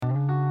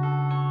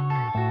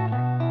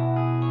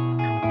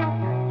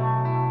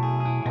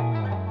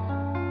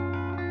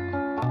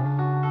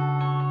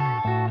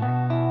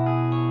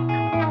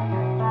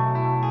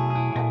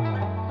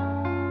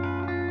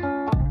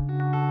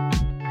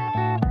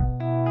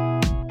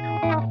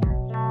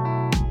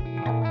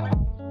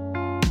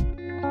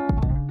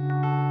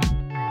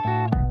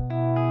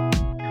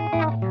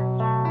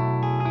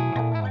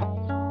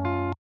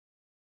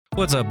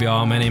What's up,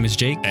 y'all? My name is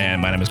Jake.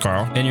 And my name is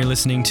Carl. And you're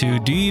listening to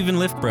Do You Even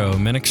Lift, Bro?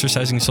 Men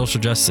Exercising Social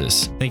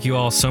Justice. Thank you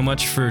all so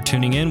much for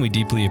tuning in. We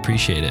deeply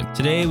appreciate it.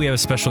 Today, we have a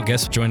special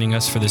guest joining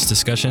us for this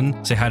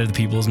discussion. Say hi to the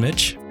peoples,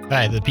 Mitch.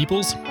 Hi, the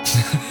peoples.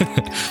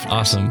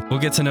 Awesome. We'll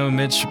get to know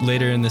Mitch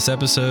later in this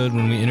episode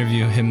when we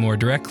interview him more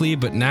directly.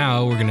 But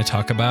now we're going to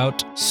talk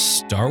about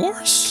Star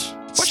Wars?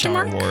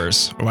 Star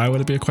Wars. Why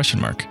would it be a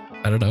question mark?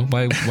 I don't know.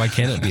 Why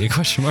can't it be a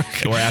question mark?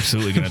 We're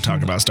absolutely going to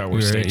talk about Star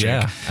Wars today, Jake.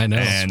 Yeah, I know.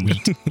 And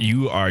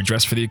you are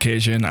dressed for the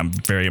occasion. I'm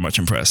very much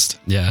impressed.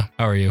 Yeah.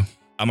 How are you?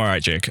 I'm all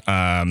right, Jake.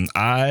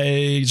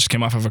 I just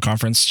came off of a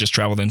conference, just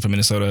traveled in from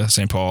Minnesota,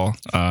 St. Paul,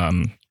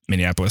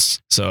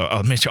 Minneapolis.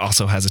 So Mitch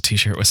also has a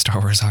t-shirt with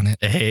Star Wars on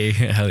it. Hey,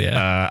 hell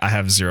yeah. I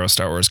have zero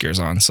Star Wars gears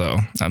on, so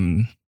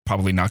I'm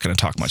probably not going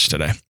to talk much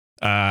today.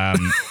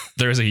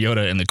 There's a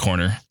Yoda in the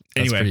corner.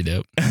 Anyway, that's pretty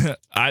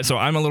dope. So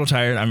I'm a little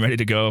tired. I'm ready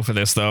to go for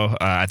this, though.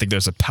 I think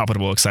there's a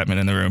palpable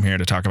excitement in the room here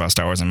to talk about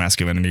Star Wars and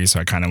masculinity,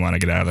 so I kind of want to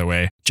get out of the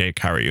way. Jake,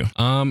 how are you?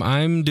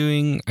 I'm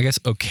doing, I guess,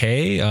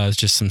 okay. It's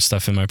just some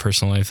stuff in my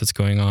personal life that's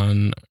going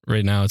on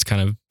right now. It's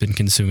kind of been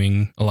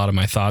consuming a lot of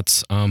my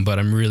thoughts, but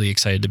I'm really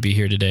excited to be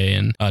here today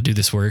and do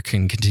this work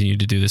and continue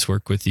to do this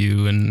work with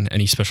you and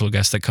any special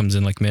guest that comes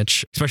in like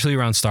Mitch, especially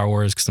around Star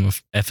Wars because I'm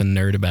a effing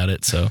nerd about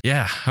it. So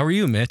yeah, how are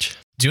you, Mitch?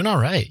 Doing all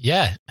right.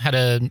 Yeah. Had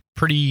a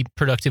pretty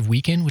productive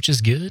weekend, which is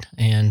good.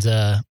 And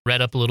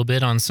read up a little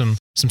bit on some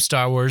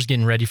Star Wars,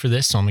 getting ready for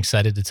this. So I'm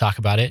excited to talk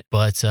about it.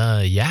 But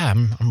yeah,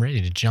 I'm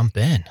ready to jump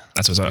in.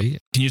 That's what's up. Can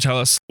you tell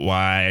us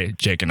why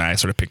Jake and I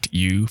sort of picked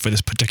you for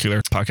this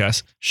particular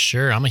podcast?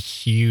 Sure. I'm a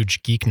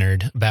huge geek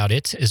nerd about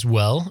it as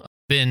well.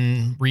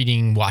 Been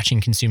reading,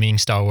 watching, consuming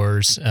Star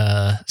Wars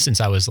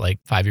since I was like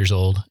 5 years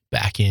old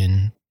back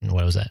in,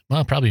 what was that?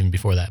 Well, probably even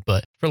before that.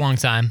 But for a long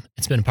time,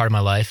 it's been a part of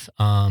my life.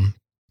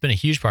 Been a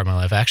huge part of my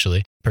life,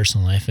 actually,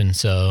 personal life. And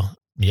so,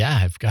 yeah,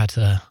 I've got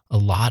a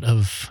lot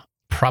of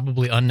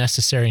probably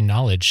unnecessary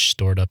knowledge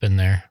stored up in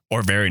there.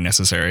 Or very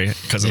necessary,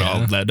 because it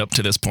all led up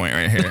to this point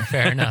right here.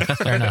 Fair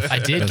enough. I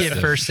did get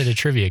first at a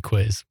trivia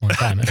quiz one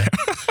time at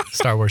a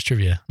Star Wars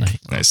trivia night.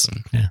 Nice.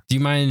 Yeah. Do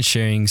you mind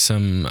sharing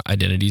some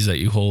identities that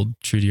you hold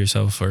true to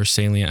yourself or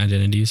salient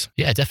identities?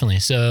 Yeah, definitely.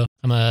 So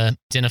I'm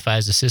identify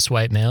as a cis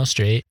white male,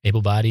 straight,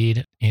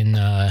 able-bodied in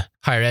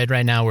higher ed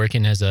right now,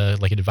 working as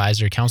an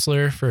advisor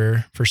counselor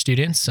for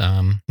students.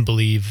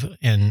 Believe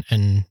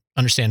and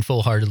understand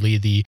full-heartedly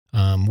the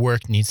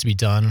work needs to be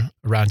done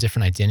around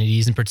different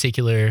identities, in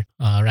particular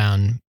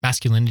around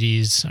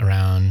masculinities,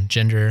 around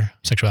gender,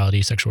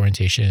 sexuality, sexual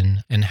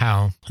orientation, and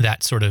how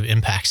that sort of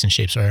impacts and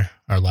shapes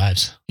our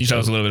lives. Can you tell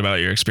us a little bit about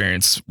your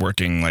experience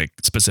working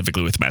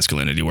specifically with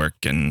masculinity work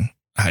and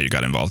how you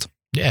got involved?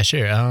 Yeah,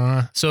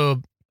 sure.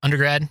 So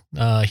undergrad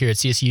here at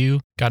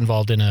CSU, got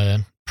involved in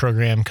a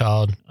program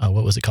called,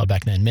 what was it called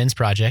back then? Men's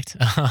Project.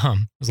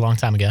 It was a long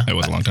time ago. It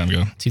was a long time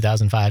ago.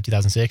 2005,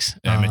 2006.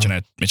 Yeah, Mitch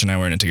and I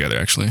were in it together,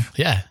 actually.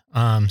 Yeah.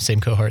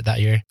 Same cohort that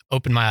year.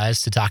 Opened my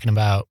eyes to talking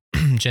about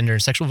gender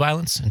and sexual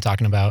violence and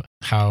talking about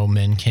how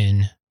men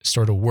can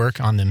sort of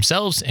work on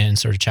themselves and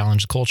sort of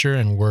challenge the culture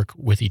and work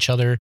with each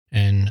other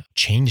and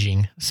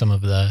changing some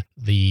of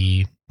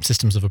the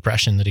systems of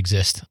oppression that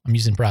exist. I'm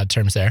using broad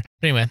terms there.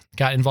 But anyway,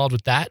 got involved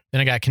with that. Then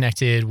I got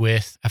connected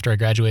with, after I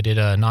graduated,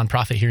 a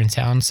nonprofit here in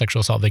town, Sexual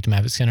Assault Victim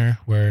Advocacy Center,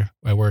 where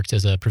I worked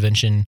as a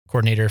prevention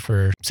coordinator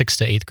for 6th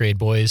to 8th grade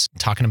boys,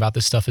 talking about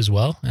this stuff as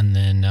well. And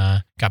then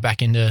got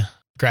back into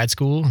grad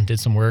school and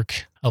did some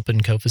work helping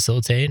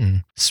co-facilitate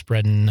and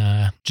spreading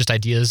just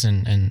ideas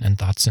and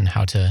thoughts on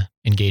how to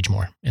engage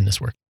more in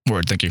this work.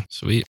 Word, thank you.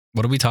 Sweet.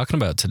 What are we talking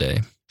about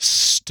today?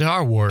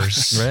 Star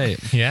Wars.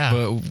 Right. Yeah.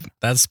 But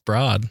that's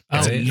broad.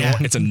 Right?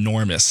 It's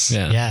enormous.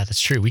 Yeah, that's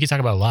true. We could talk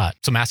about a lot.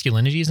 So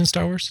masculinities in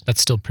Star Wars, that's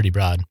still pretty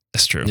broad.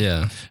 That's true.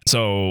 Yeah.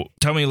 So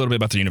tell me a little bit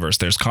about the universe.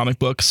 There's comic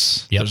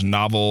books. Yep. There's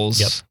novels.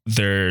 Yep.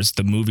 There's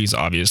the movies,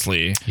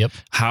 obviously. Yep.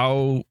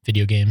 How?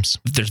 Video games.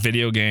 There's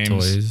video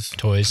games.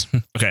 Toys.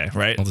 Okay,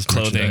 right? All this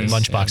Clothing.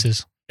 merchandise.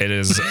 Lunchboxes. It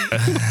is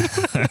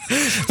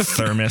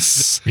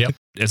thermos. Yep.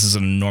 This is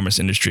an enormous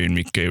industry, and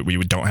we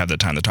don't have the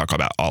time to talk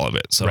about all of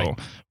it. So, Right.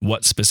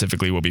 What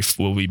specifically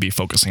will we be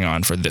focusing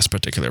on for this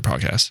particular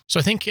podcast? So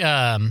I think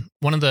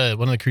one of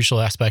the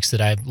crucial aspects that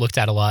I've looked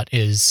at a lot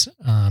is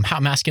how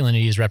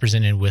masculinity is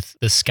represented with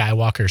the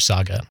Skywalker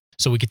saga.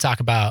 So we could talk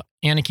about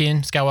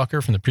Anakin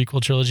Skywalker from the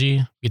prequel trilogy.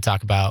 We could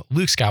talk about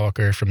Luke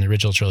Skywalker from the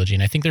original trilogy.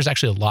 And I think there's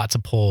actually a lot to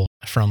pull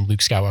from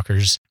Luke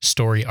Skywalker's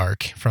story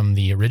arc from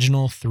the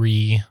original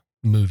 3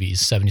 movies,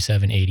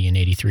 77, 80, and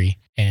 83.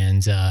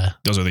 And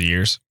those are the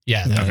years.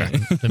 yeah, Okay.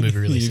 the movie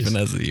releases. Even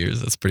as the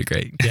years, that's pretty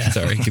great. Yeah.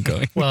 Sorry, keep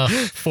going. Well,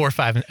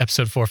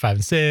 episode 4, 5,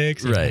 and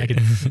 6. Right.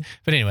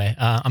 But anyway,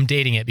 I'm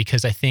dating it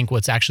because I think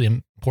what's actually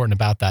important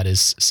about that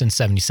is since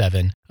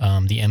 77,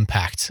 the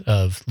impact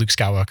of Luke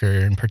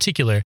Skywalker in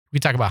particular. We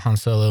talk about Han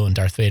Solo and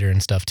Darth Vader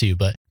and stuff too,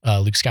 but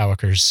Luke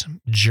Skywalker's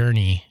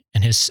journey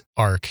and his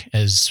arc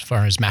as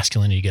far as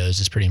masculinity goes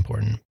is pretty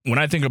important. When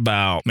I think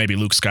about maybe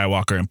Luke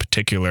Skywalker in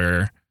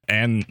particular,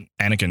 and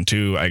Anakin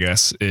too, I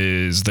guess,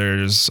 is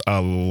there's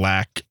a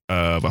lack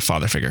of a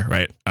father figure,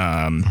 right?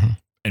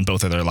 in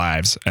both of their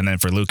lives. And then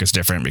for Luke, it's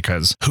different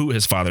because who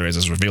his father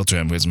is revealed to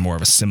him, who is more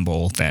of a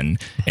symbol than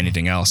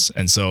anything else.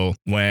 And so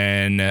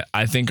when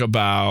I think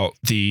about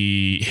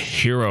the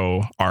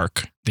hero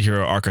arc, the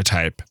hero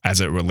archetype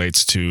as it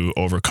relates to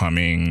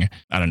overcoming,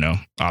 I don't know,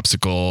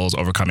 obstacles,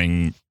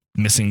 overcoming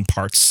missing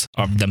parts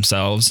of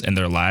themselves in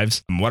their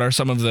lives, what are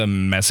some of the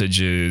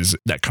messages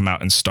that come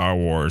out in Star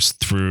Wars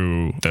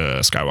through the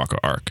Skywalker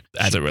arc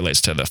as it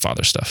relates to the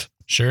father stuff?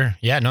 Sure.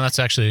 Yeah, no, that's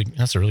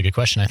a really good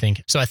question, I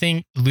think. So I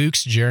think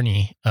Luke's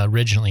journey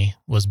originally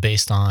was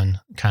based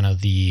on kind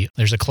of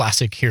there's a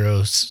classic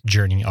hero's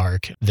journey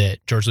arc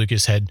that George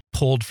Lucas had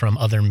pulled from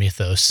other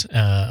mythos,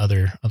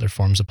 other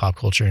forms of pop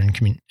culture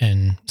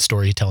and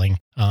storytelling,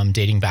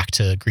 dating back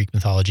to Greek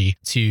mythology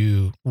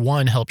to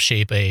help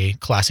shape a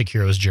classic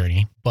hero's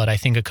journey. But I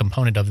think a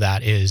component of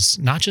that is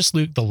not just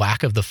Luke, the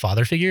lack of the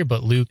father figure,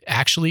 but Luke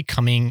actually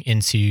coming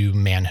into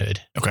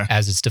manhood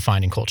as it's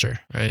defined in culture.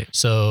 Right.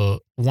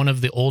 So one of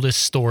the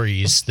oldest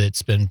stories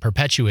that's been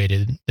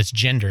perpetuated, that's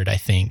gendered, I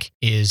think,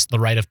 is the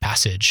rite of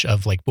passage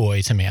of like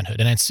boy to manhood.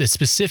 And it's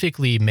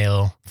specifically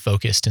male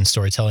focused in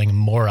storytelling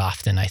more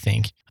often, I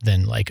think,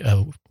 than like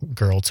a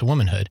girl to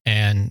womanhood.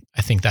 And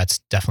I think that's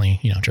definitely,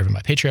 driven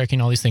by patriarchy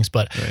and all these things.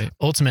 But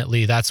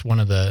ultimately, that's one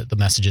of the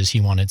messages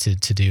he wanted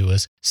to do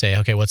was say,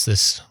 okay, what's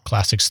this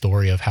classic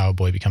story of how a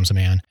boy becomes a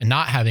man? And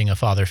not having a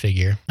father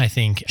figure, I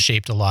think,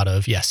 shaped a lot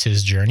of,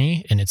 his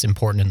journey. And it's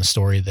important in the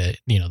story that,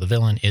 the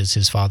villain is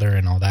his father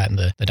and all that and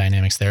the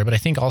dynamics there. But I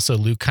think also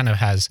Luke kind of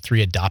has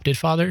 3 adopted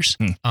fathers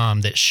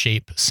that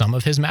shape some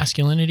of his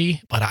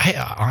masculinity. But I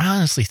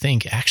honestly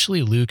think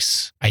actually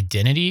Luke's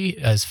identity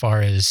as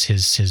far as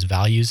his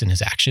values and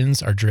his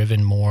actions are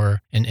driven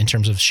more in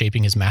terms of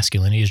shaping his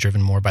masculinity is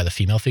driven more by the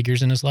female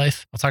figures in his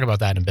life. I'll talk about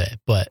that in a bit,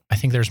 but I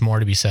think there's more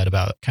to be said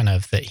about kind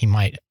of that he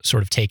might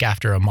sort of take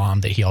after a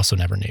mom that he also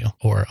never knew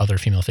or other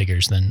female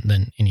figures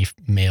than any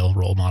male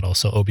role model.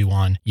 So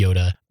Obi-Wan,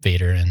 Yoda,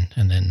 Vader, and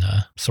then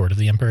Sword of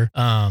the Emperor.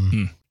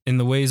 In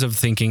the ways of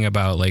thinking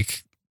about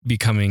like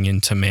becoming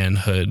into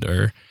manhood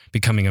or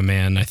becoming a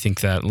man, I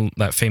think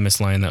that famous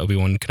line that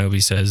Obi-Wan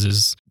Kenobi says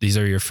is, these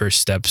are your first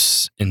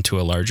steps into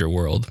a larger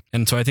world.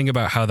 And so I think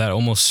about how that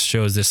almost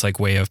shows this like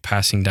way of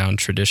passing down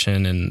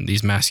tradition and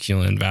these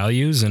masculine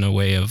values in a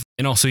way of,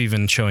 and also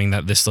even showing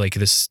that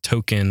this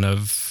token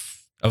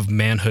of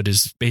manhood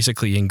is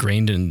basically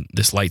ingrained in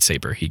this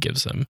lightsaber he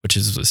gives him, which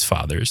is his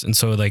father's. And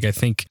so like, I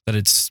think that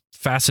it's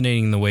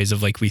fascinating the ways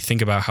of like, we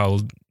think about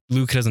how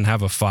Luke doesn't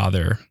have a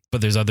father,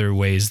 but there's other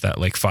ways that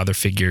like father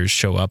figures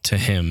show up to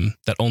him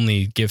that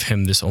only give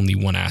him this only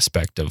one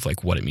aspect of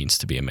like what it means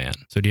to be a man.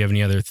 So do you have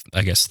any other,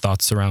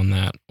 thoughts around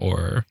that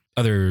or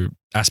other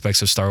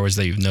aspects of Star Wars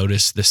that you've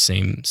noticed this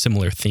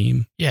similar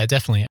theme? Yeah,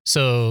 definitely.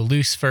 So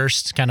Luke's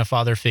first kind of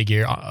father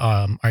figure,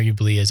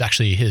 arguably, is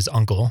actually his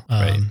uncle.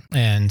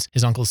 And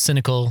his uncle's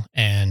cynical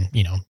and,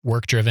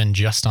 work driven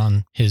just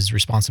on his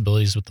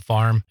responsibilities with the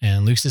farm.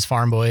 And Luke's this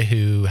farm boy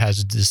who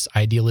has this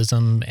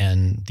idealism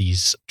and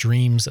these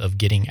dreams of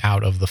getting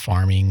out of the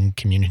farming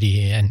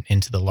community and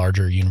into the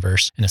larger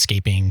universe and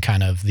escaping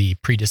kind of the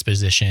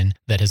predisposition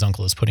that his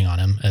uncle is putting on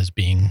him as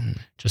being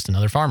just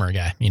another farmer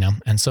guy,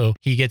 And so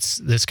he gets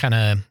this kind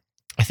of,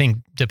 I think,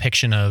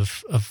 depiction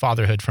of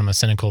fatherhood from a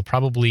cynical,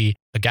 probably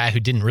a guy who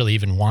didn't really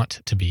even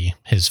want to be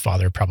his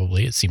father,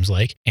 probably, it seems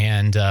like.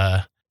 And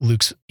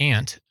Luke's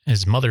aunt,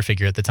 his mother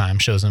figure at the time,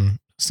 shows him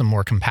some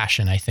more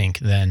compassion, I think,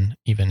 than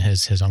even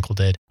his uncle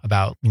did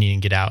about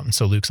needing to get out. And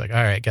so Luke's like,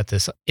 all right, got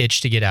this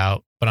itch to get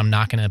out, but I'm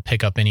not going to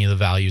pick up any of the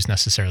values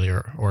necessarily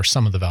or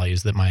some of the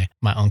values that my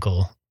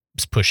uncle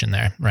is pushing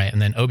there, right?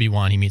 And then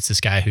Obi-Wan, he meets this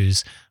guy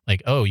who's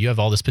like, oh, you have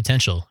all this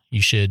potential.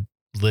 You should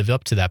live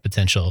up to that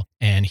potential.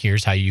 And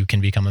here's how you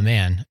can become a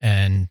man.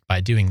 And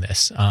by doing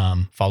this,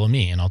 follow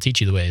me and I'll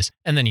teach you the ways.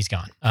 And then he's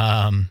gone.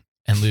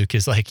 And Luke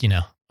is like,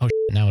 oh,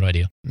 now what do I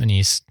do? And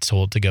he's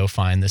told to go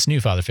find this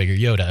new father figure,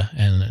 Yoda,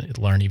 and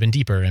learn even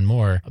deeper and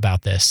more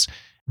about this.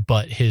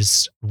 But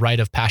his rite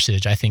of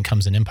passage, I think,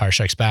 comes in Empire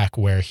Strikes Back,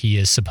 where he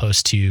is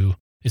supposed to,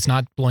 it's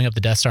not blowing up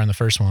the Death Star in the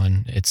first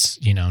one. It's,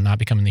 not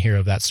becoming the hero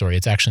of that story.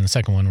 It's actually in the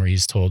second one where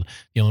he's told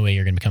the only way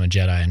you're going to become a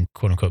Jedi and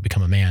quote unquote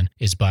become a man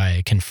is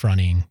by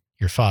confronting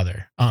your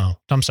father. Oh,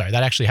 I'm sorry.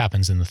 That actually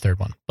happens in the third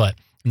one. But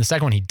in the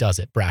second one, he does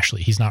it brashly.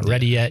 He's not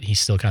ready yet. He's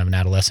still kind of an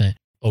adolescent.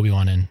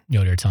 Obi-Wan and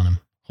Yoda are telling him,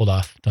 hold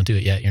off. Don't do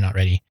it yet. You're not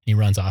ready. He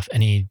runs off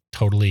and he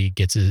totally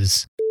gets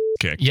his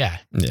kick. Yeah.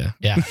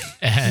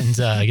 And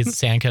gets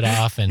his hand cut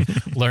off and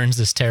learns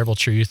this terrible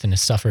truth and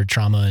has suffered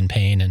trauma and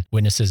pain and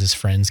witnesses his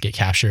friends get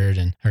captured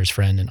or his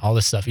friend and all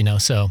this stuff,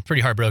 so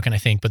pretty heartbroken, I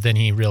think. But then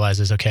he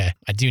realizes, okay,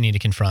 I do need to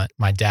confront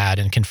my dad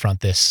and confront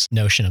this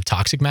notion of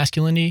toxic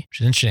masculinity,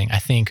 which is interesting. I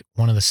think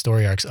one of the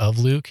story arcs of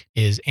Luke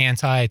is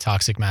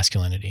anti-toxic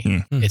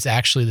masculinity. It's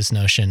actually this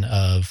notion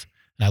of,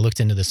 and I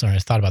looked into this and I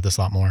thought about this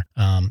a lot more.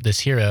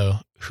 This hero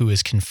who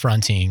is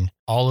confronting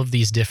all of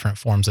these different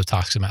forms of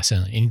toxic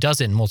masculinity. And he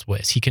does it in multiple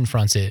ways. He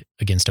confronts it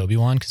against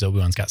Obi-Wan because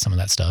Obi-Wan's got some of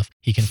that stuff.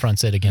 He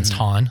confronts it against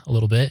Han a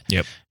little bit.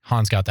 Yep.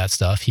 Han's got that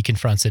stuff. He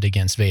confronts it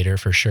against Vader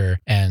for sure.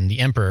 And the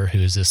Emperor, who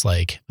is this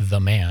like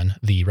the man,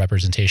 the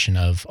representation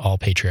of all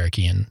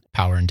patriarchy and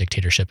power and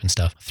dictatorship and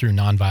stuff, through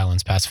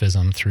nonviolence,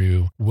 pacifism,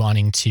 through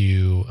wanting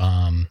to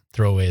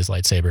throw away his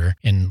lightsaber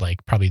in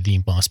like probably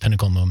the most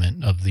pinnacle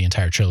moment of the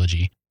entire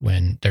trilogy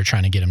when they're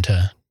trying to get him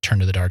to turn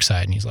to the dark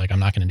side. And he's like, I'm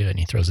not going to do it. And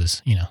he throws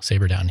his,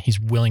 saber down. He's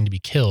willing to be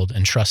killed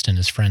and trust in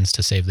his friends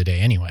to save the day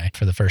anyway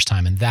for the first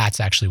time. And that's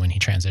actually when he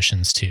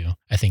transitions to,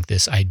 I think,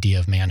 this idea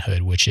of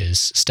manhood, which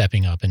is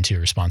stepping up into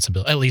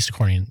responsibility, at least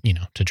according,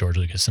 to George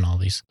Lucas and all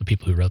these, the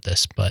people who wrote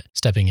this, but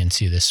stepping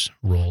into this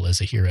role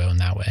as a hero in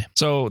that way.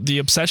 So the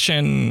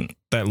obsession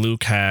that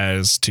Luke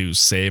has to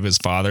save his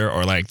father,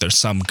 or like there's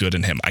some good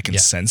in him, I can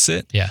sense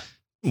it. Yeah.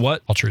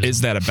 What Altruism.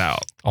 is that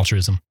about?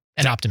 Altruism.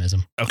 And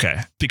optimism.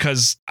 Okay.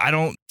 Because I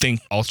don't think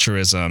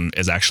altruism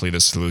is actually the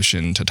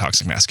solution to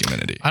toxic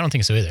masculinity. I don't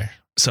think so either.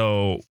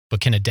 So,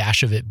 but can a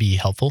dash of it be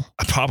helpful?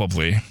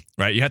 Probably,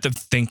 right? You have to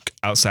think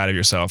outside of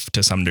yourself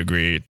to some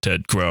degree to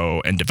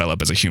grow and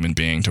develop as a human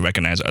being, to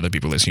recognize other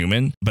people as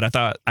human. But I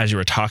thought as you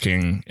were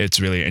talking, it's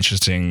really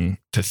interesting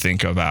to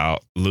think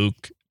about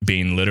Luke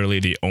being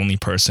literally the only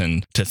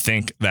person to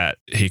think that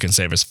he can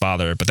save his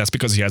father. But that's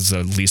because he has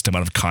the least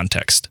amount of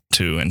context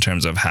too, in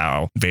terms of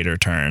how Vader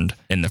turned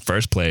in the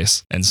first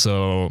place. And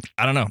so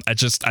I don't know.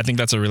 I think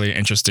that's a really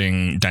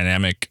interesting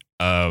dynamic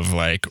of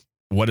like,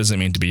 what does it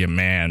mean to be a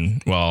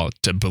man? Well,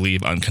 to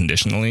believe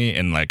unconditionally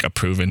in like a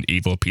proven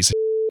evil piece of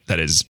that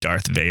is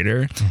Darth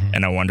Vader. Mm-hmm.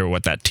 And I wonder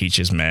what that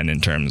teaches men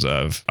in terms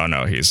of, oh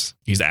no, he's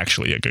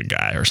actually a good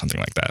guy or something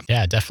like that.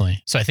 Yeah,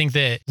 definitely. So I think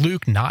that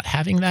Luke not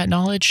having that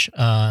knowledge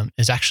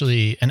is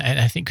actually, and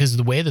I think because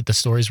the way that the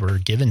stories were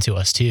given to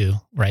us too,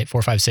 right?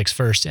 4, 5, 6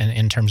 first, and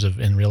in terms of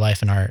in real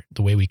life and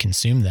the way we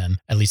consume them,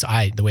 at least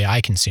the way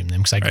I consume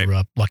them, because I grew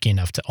up lucky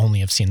enough to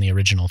only have seen the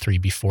original 3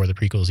 before the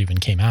prequels even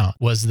came out,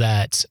 was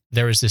that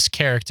there was this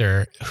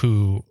character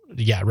who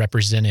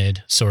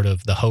represented sort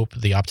of the hope,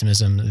 the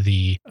optimism,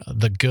 the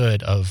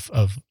good of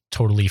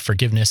totally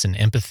forgiveness and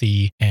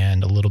empathy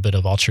and a little bit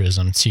of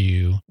altruism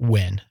to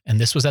win. And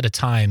this was at a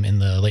time in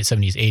the late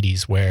 70s,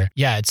 80s where,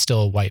 it's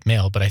still a white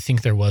male, but I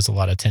think there was a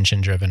lot of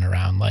tension driven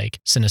around like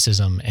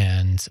cynicism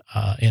and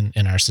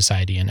in our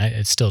society. And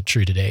it's still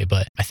true today,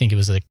 but I think it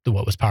was like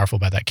what was powerful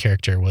about that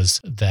character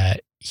was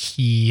that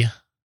he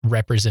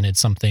represented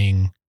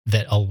something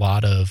that a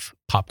lot of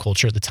pop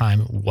culture at the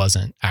time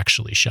wasn't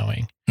actually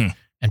showing.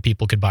 And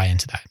people could buy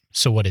into that.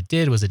 So what it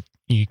did was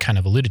you kind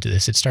of alluded to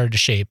this, it started to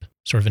shape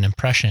sort of an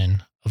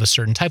impression of a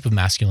certain type of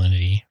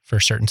masculinity for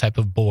a certain type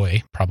of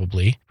boy,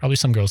 probably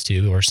some girls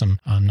too, or some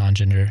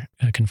non-gender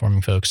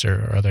conforming folks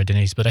or other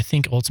identities. But I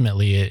think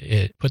ultimately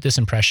it put this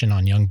impression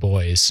on young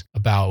boys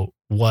about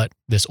what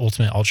this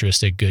ultimate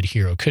altruistic good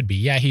hero could be.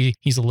 Yeah,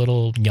 he's a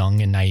little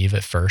young and naive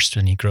at first,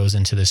 and he grows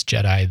into this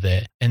Jedi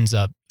that ends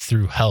up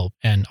through help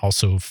and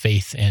also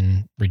faith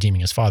in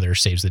redeeming his father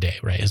saves the day,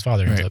 right? His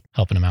father ends up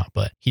helping him out,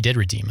 but he did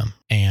redeem him,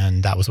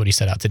 and that was what he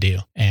set out to do.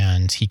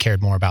 And he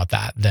cared more about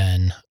that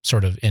than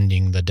sort of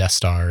ending the Death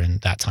Star in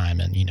that time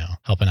and,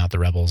 helping out the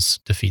rebels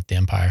defeat the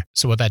Empire.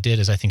 So what that did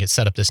is I think it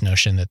set up this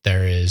notion that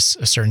there is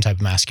a certain type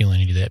of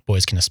masculinity that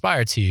boys can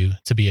aspire to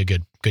be a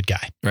good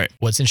guy. Right.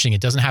 What's interesting,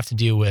 it doesn't have to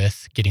do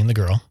with getting the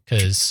girl,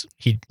 because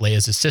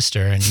Leia's his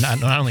sister, and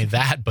not only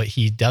that, but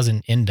he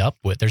doesn't end up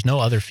there's no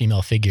other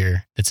female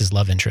figure that's his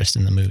love interest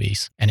in the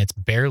movies. And it's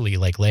barely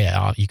like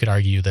Leia. You could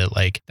argue that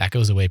like that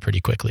goes away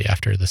pretty quickly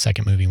after the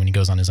second movie when he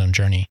goes on his own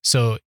journey.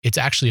 So it's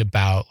actually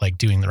about like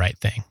doing the right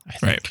thing, I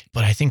think. Right.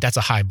 But I think that's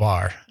a high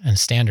bar and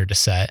standard to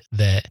set,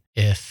 that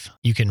if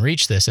you can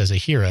reach this as a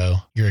hero,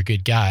 you're a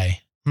good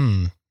guy.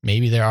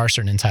 Maybe there are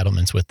certain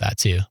entitlements with that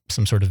too.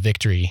 Some sort of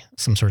victory,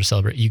 some sort of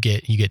celebrate. You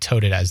get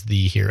touted as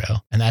the hero.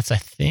 And that's, I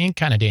think,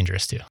 kind of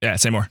dangerous too. Yeah,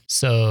 say more.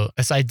 So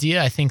this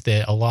idea, I think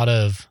that a lot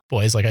of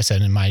boys, like I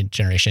said, in my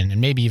generation, and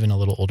maybe even a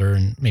little older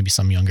and maybe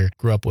some younger,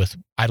 grew up with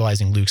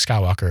idolizing Luke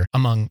Skywalker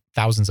among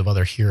thousands of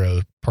other hero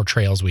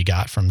portrayals we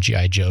got, from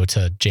G.I. Joe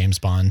to James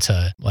Bond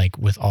to like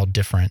with all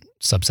different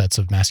subsets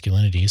of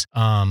masculinities.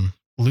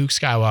 Luke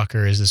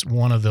Skywalker is this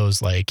one of those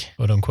like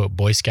quote unquote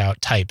Boy Scout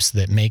types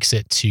that makes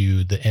it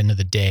to the end of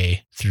the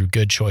day through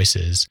good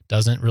choices,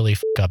 doesn't really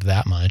fuck up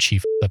that much. He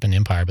fucked up an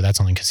Empire, but that's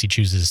only because he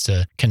chooses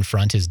to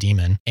confront his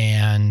demon.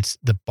 And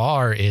the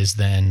bar is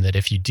then that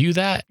if you do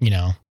that,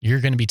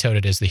 you're going to be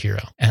touted as the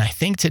hero. And I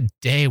think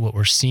today what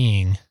we're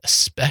seeing,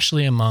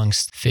 especially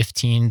amongst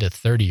 15 to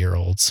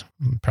 30-year-olds,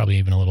 probably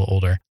even a little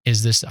older,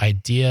 is this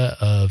idea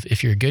of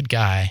if you're a good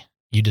guy,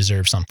 you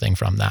deserve something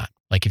from that.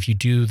 Like if you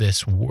do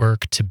this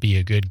work to be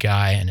a good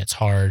guy and it's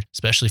hard,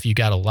 especially if you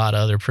got a lot of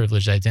other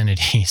privileged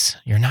identities,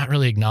 you're not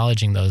really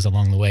acknowledging those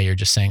along the way. You're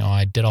just saying, oh,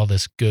 I did all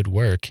this good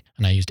work,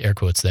 and I used air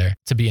quotes there,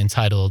 to be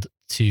entitled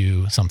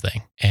to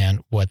something. And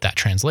what that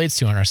translates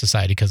to in our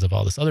society, because of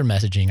all this other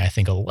messaging, I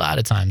think a lot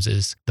of times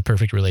is the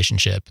perfect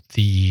relationship,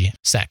 the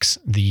sex,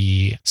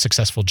 the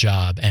successful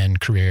job and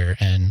career,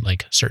 and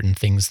like certain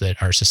things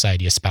that our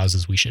society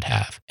espouses we should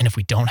have. And if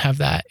we don't have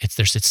that, it's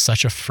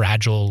such a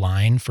fragile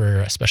line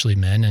for especially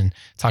men, and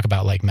talk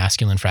about like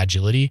masculine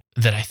fragility,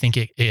 that I think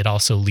it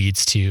also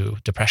leads to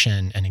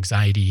depression and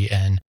anxiety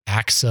and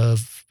acts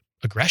of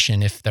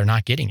aggression if they're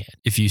not getting it.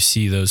 If you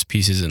see those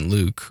pieces in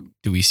Luke,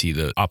 do we see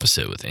the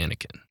opposite with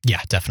Anakin?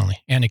 Yeah, definitely.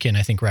 Anakin,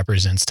 I think,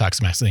 represents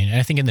toxic masculinity. And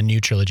I think in the new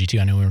trilogy too,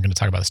 I know we weren't going to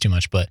talk about this too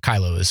much, but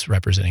Kylo is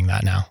representing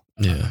that now.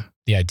 Yeah.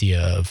 The idea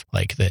of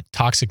like that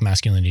toxic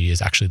masculinity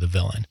is actually the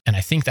villain. And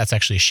I think that's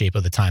actually a shape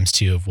of the times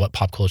too, of what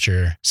pop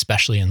culture,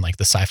 especially in like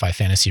the sci-fi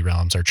fantasy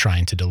realms, are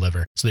trying to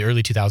deliver. So the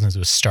early 2000s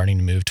was starting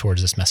to move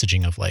towards this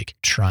messaging of like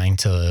trying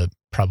to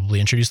probably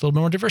introduce a little bit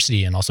more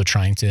diversity, and also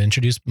trying to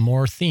introduce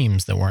more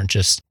themes that weren't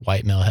just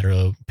white male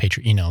hetero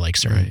like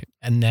certain. Right.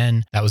 And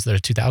then that was the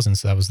 2000s.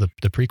 So that was the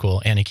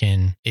prequel.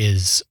 Anakin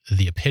is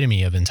the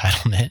epitome of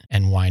entitlement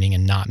and whining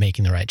and not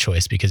making the right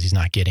choice because he's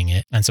not getting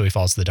it. And so he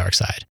falls to the dark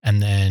side.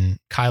 And then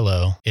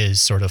Kylo is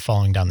sort of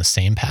following down the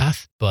same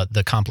path, but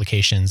the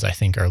complications I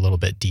think are a little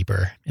bit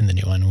deeper in the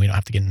new one. We don't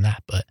have to get into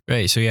that, but.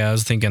 Right. So yeah, I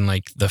was thinking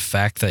like the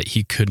fact that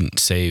he couldn't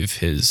save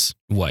his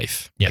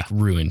wife like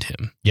ruined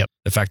him. Yep.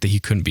 The fact that he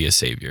couldn't be a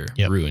savior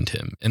ruined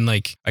him. And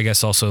like, I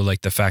guess also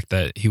like the fact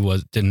that he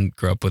didn't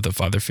grow up with a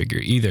father figure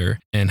either,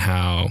 and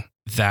how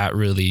that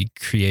really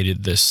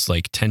created this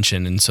like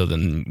tension. And so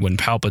then when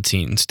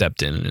Palpatine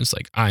stepped in and is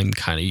like, I'm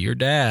kind of your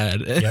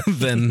dad,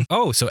 then,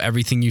 so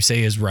everything you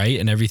say is right,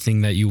 and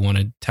everything that you want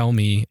to tell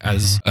me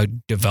as a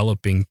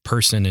developing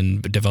person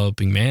and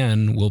developing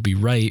man will be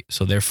right.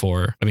 So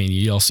therefore, I mean,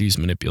 you also use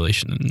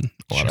manipulation and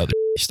a lot of other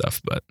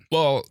stuff, but.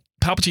 Well,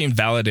 Palpatine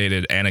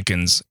validated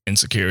Anakin's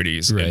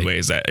insecurities in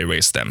ways that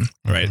erased them,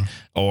 right?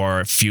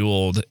 Or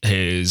fueled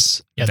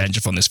his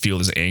vengefulness,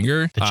 fueled his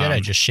anger. The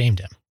Jedi just shamed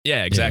him.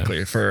 Yeah,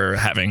 exactly. For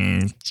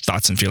having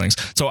thoughts and feelings.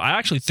 So I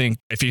actually think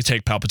if you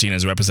take Palpatine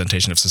as a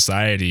representation of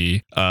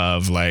society,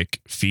 of like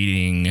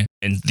feeding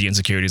the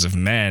insecurities of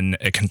men,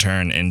 it can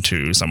turn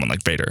into someone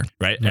like Vader,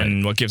 right?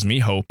 And what gives me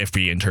hope, if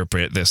we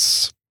interpret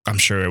this, I'm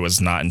sure it was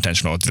not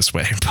intentional this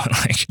way, but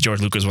like George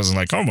Lucas wasn't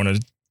like, I'm going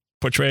to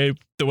portray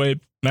the way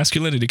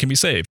masculinity can be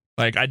saved.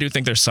 Like, I do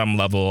think there's some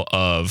level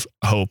of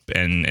hope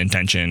and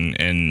intention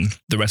in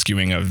the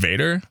rescuing of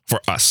Vader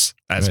for us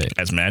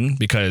as men,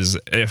 because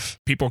if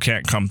people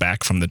can't come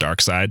back from the dark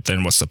side,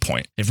 then what's the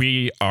point? If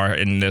we are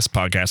in this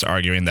podcast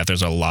arguing that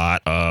there's a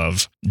lot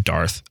of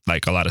Darth,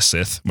 like a lot of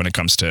Sith when it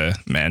comes to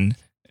men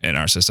in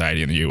our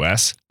society in the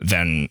US,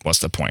 then what's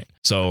the point?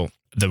 So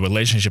the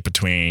relationship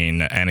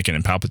between Anakin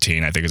and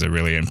Palpatine, I think, is a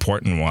really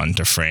important one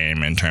to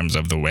frame in terms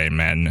of the way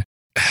men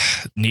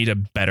need a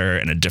better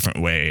and a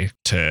different way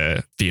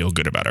to feel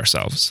good about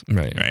ourselves.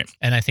 Right.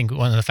 And I think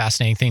one of the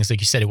fascinating things,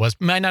 like you said,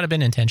 might not have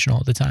been intentional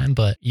at the time,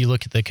 but you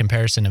look at the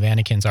comparison of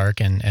Anakin's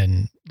arc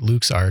and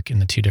Luke's arc in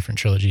the two different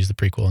trilogies, the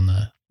prequel and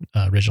the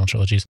original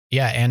trilogies.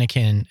 Yeah,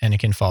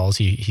 Anakin falls.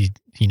 He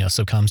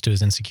succumbs to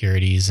his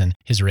insecurities and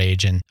his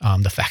rage, and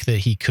the fact that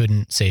he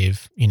couldn't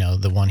save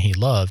the one he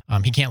loved.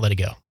 He can't let it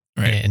go,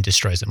 and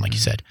destroys him, like you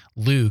said.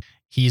 Luke,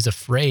 he's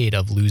afraid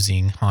of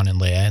losing Han and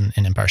Leia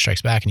in Empire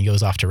Strikes Back, and he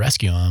goes off to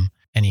rescue him,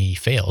 and he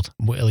failed,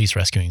 at least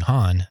rescuing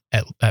Han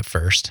at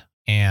first.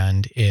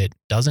 And it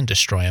doesn't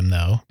destroy him,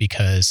 though,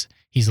 because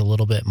he's a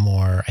little bit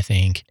more, I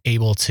think,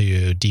 able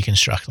to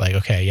deconstruct, like,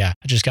 okay, yeah,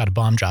 I just got a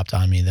bomb dropped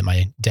on me that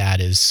my dad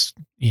is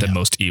the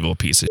most evil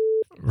piece of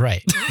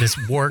right.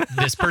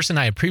 This person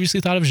I had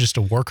previously thought of as just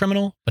a war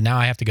criminal, but now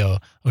I have to go,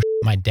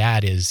 my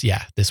dad is,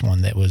 this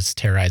one that was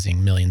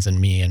terrorizing millions and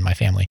me and my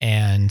family.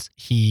 And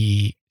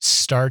he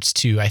starts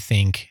to, I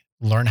think,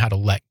 learn how to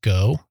let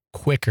go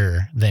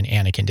quicker than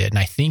Anakin did. And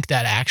I think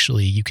that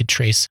actually you could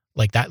trace,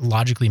 like, that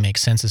logically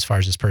makes sense as far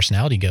as his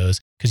personality goes,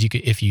 because you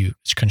could, if you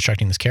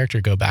constructing this character,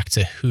 go back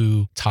to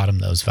who taught him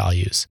those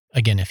values.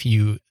 Again, if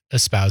you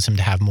espouse him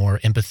to have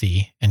more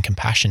empathy and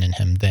compassion in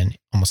him than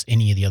almost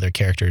any of the other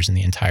characters in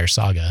the entire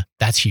saga,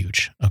 that's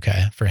huge,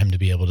 okay, for him to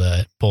be able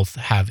to both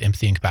have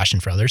empathy and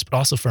compassion for others, but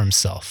also for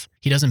himself.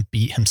 He doesn't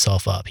beat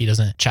himself up. He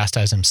doesn't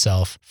chastise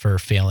himself for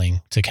failing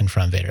to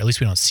confront Vader. At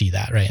least we don't see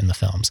that, right, in the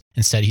films.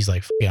 Instead, he's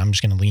like, I'm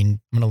just going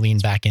to lean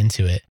back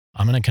into it.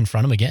 I'm going to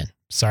confront him again.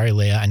 Sorry,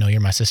 Leia, I know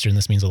you're my sister and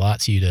this means a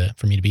lot to you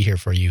for me to be here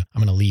for you. I'm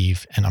going to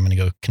leave and I'm going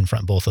to go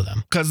confront both of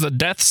them. Because the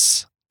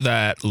deaths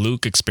that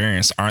Luke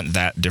experienced aren't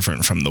that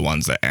different from the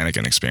ones that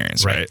Anakin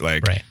experienced, right?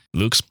 Like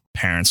Luke's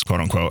parents, quote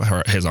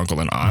unquote, his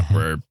uncle and aunt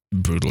were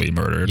brutally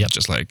murdered,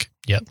 just like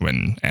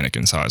when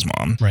Anakin saw his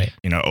mom. Right.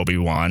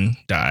 Obi-Wan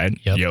died,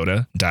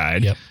 Yoda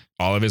died.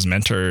 All of his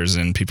mentors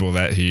and people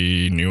that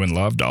he knew and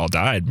loved all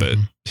died, but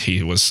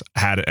he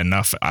had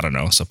enough,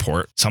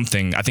 support.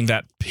 Something, I think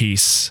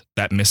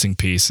that missing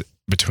piece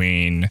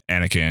between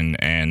Anakin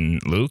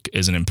and Luke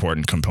is an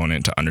important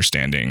component to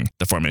understanding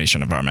the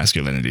formation of our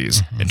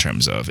masculinities in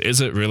terms of, is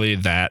it really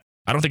that,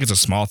 I don't think it's a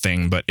small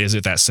thing, but is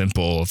it that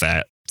simple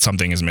that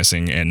something is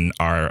missing in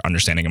our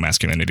understanding of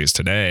masculinities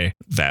today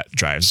that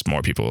drives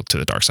more people to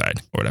the dark side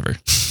or whatever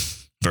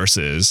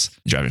versus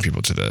driving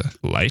people to the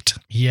light.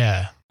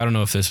 Yeah. I don't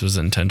know if this was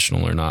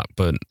intentional or not,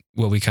 but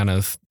what we kind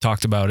of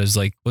talked about is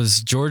like,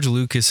 was George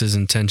Lucas's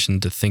intention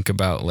to think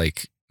about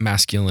like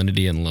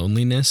masculinity and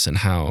loneliness and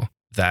how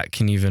that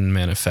can even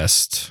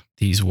manifest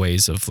these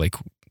ways of like,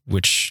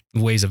 which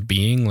ways of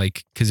being,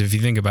 like, because if you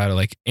think about it,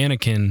 like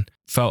Anakin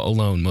felt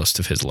alone most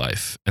of his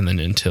life. And then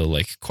until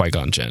like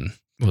Qui-Gon Jinn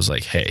was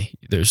like, hey,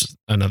 there's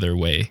another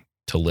way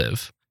to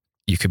live.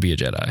 You could be a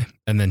Jedi.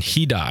 And then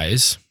he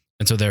dies.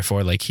 And so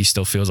therefore, like, he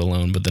still feels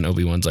alone. But then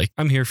Obi-Wan's like,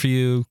 I'm here for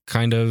you.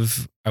 Kind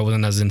of. I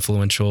wasn't as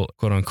influential,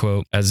 quote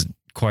unquote, as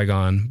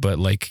Qui-Gon. But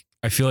like,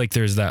 I feel like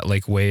there's that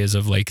like ways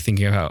of like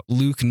thinking about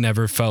Luke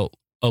never felt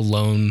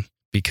alone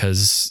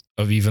because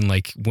of even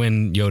like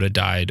when Yoda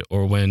died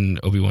or when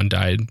Obi-Wan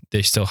died,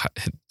 they still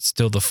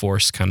the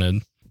Force kind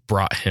of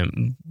brought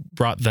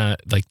that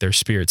like their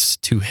spirits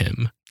to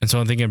him. And so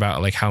I'm thinking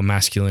about like how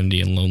masculinity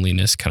and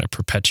loneliness kind of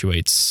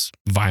perpetuates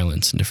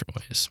violence in different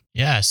ways.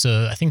 Yeah.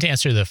 So I think to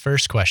answer the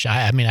first question,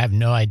 I mean, I have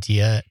no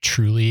idea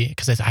truly,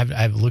 because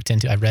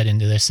I've read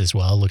into this as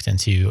well, looked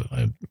into,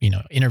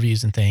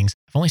 interviews and things.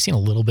 I've only seen a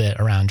little bit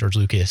around George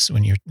Lucas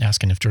when you're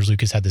asking if George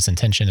Lucas had this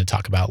intention to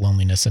talk about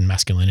loneliness and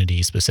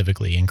masculinity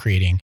specifically in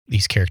creating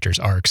these characters'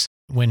 arcs.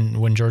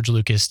 When George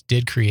Lucas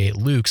did create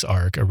Luke's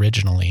arc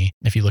originally,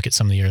 if you look at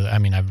some of the early,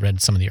 I've read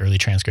some of the early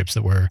transcripts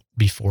that were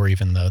before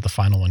even the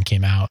final one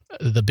came out.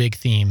 The big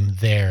theme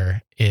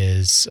there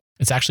is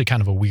it's actually kind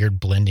of a weird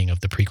blending of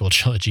the prequel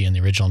trilogy and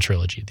the original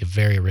trilogy, the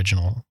very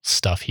original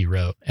stuff he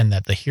wrote, and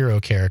that the hero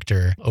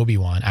character,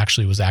 Obi-Wan,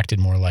 actually was acted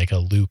more like a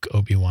Luke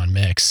Obi-Wan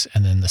mix.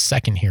 And then the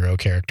second hero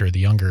character, the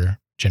younger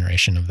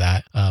generation of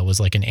that, was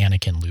like an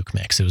Anakin Luke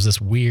mix. It was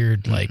this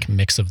weird like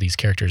mix of these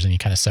characters, and he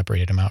kind of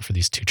separated them out for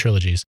these two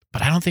trilogies.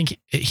 But I don't think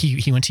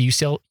he went to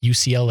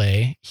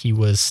UCLA. He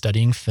was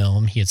studying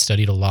film. He had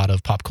studied a lot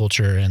of pop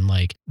culture and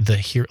like the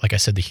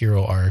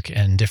hero arc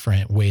and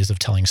different ways of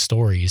telling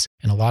stories.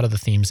 And a lot of the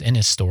themes in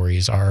his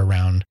stories are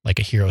around like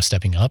a hero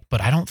stepping up.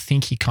 But I don't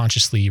think he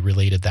consciously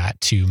related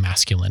that to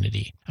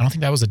masculinity. I don't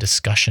think that was a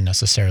discussion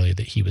necessarily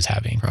that he was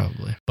having.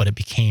 Probably. But it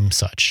became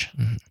such.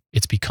 Mm-hmm.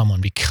 It's become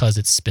one because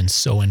it's been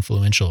so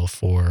influential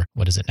for,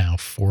 what is it now,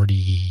 40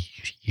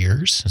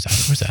 years?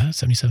 What's that?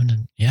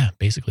 77?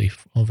 Basically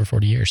over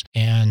 40 years.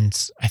 And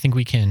I think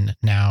we can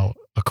now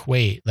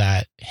equate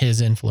that his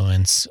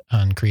influence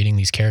on creating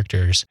these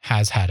characters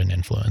has had an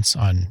influence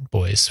on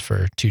boys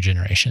for two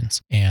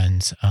generations,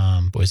 and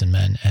boys and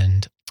men.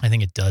 And I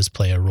think it does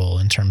play a role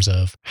in terms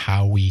of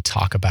how we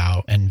talk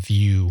about and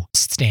view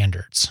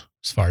standards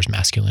as far as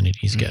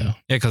masculinities go.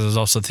 Yeah, because I was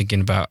also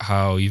thinking about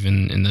how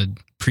even in the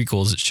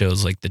prequels, it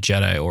shows like the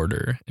Jedi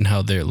Order and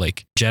how they're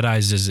like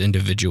Jedis as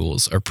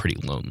individuals are pretty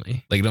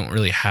lonely. Like, don't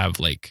really have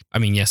like,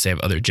 yes, they have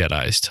other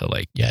Jedis to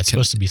like, it's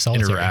supposed to be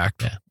solitary.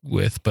 Interact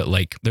with, but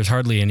like, there's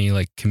hardly any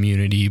like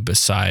community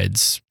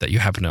besides that you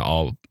happen to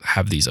all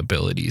have these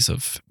abilities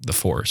of the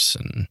Force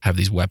and have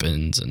these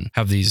weapons and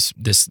have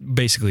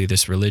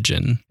this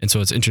religion. And so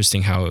it's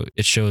interesting how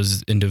it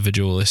shows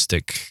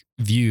individualistic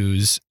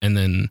views, and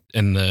then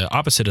the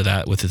opposite of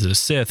that with the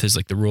Sith is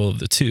like the rule of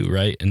the two,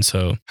 right? And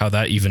so how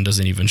that even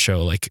doesn't even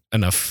show like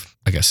enough,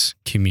 I guess,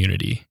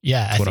 community,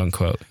 quote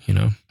unquote,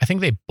 I think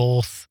they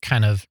both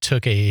kind of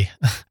took the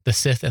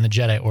Sith and the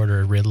Jedi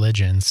Order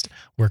religions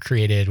were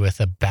created with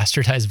a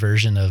bastardized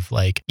version of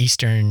like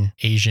Eastern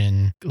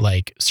Asian,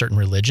 like certain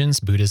religions,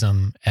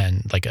 Buddhism,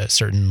 and like a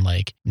certain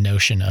like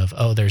notion of,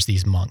 there's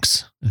these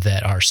monks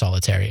that are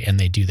solitary and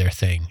they do their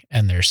thing.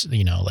 And there's,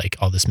 like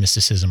all this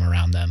mysticism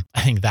around them.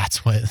 I think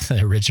that's what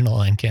the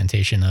original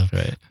incantation of,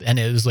 right. And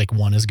it was like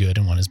one is good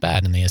and one is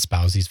bad. And they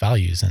espouse these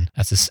values. And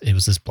it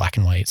was this black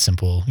and white,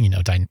 simple,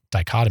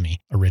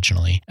 dichotomy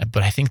originally.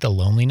 But I think the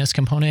loneliness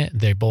component,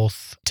 they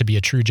both, to be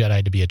a true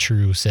Jedi, to be a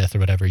true Sith or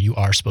whatever, you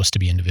are supposed to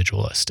be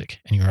individualistic,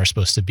 and you are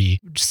supposed to be,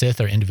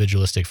 Sith are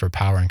individualistic for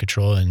power and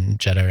control, and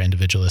Jedi are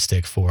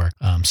individualistic for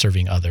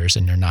serving others.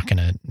 And you're not going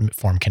to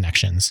form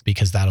connections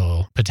because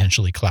that'll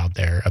potentially cloud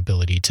their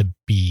ability to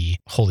be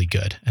wholly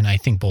good. And I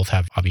think both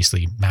have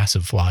obviously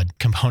massive flawed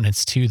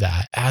components to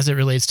that. As it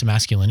relates to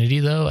masculinity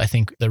though, I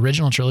think the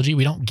original trilogy,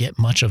 we don't get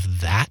much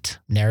of that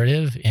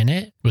narrative in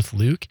it with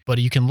Luke, but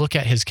you can look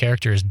at his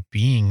character as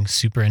being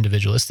super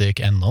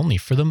individualistic and lonely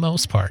for the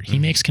most part. He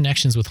makes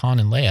connections with Han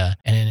and Leia,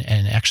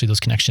 and actually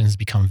those connections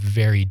become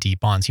very deep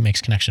bonds. He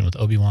makes connection with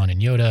Obi-Wan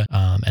and Yoda,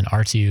 and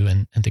R2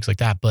 and things like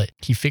that, but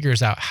he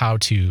figures out how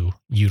to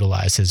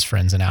utilize his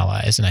friends and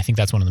allies. And I think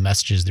that's one of the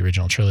messages of the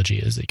original trilogy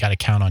is that you got to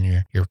count on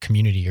your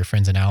community, your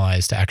friends and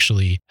allies to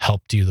actually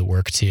help do the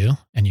work too.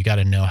 And you got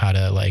to know how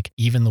to, like,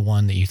 even the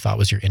one that you thought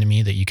was your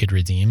enemy that you could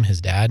redeem,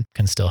 his dad,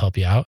 can still help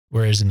you out.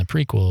 Whereas in the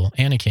prequel,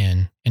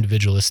 Anakin,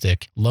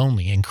 individualistic,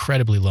 lonely,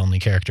 incredibly lonely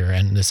character.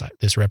 And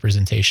this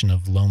representation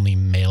of lonely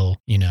male,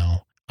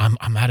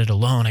 I'm at it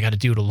alone. I got to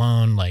do it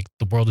alone. Like,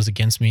 the world is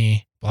against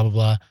me, blah, blah,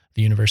 blah.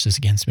 The universe is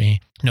against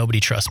me. Nobody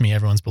trusts me.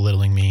 Everyone's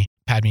belittling me.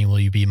 Padme, will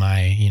you be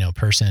my,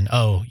 person?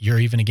 Oh, you're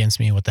even against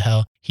me. What the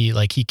hell? He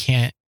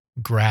can't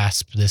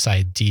grasp this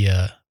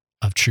idea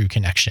of true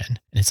connection.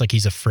 And it's like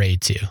he's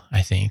afraid to,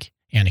 I think.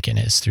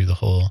 Anakin is through the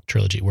whole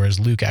trilogy, whereas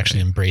Luke actually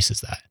embraces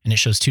that. And it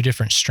shows two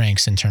different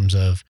strengths in terms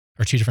of,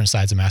 or two different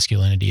sides of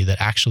masculinity, that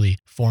actually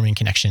forming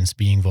connections,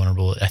 being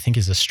vulnerable, I think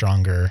is a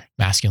stronger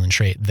masculine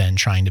trait than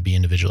trying to be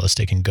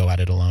individualistic and go at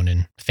it alone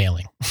and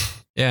failing.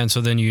 Yeah, and so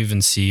then you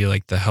even see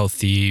like the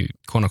healthy,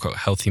 quote unquote,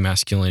 healthy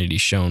masculinity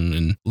shown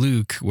in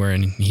Luke,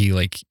 wherein he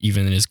like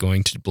even is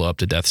going to blow up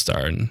the Death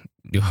Star and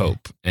New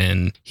Hope,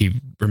 and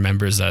he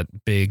remembers that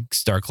big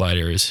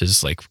Starklighter is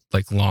his like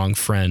long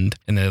friend,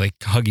 and they like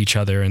hug each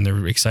other and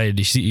they're excited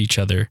to see each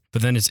other.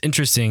 But then it's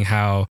interesting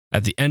how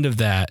at the end of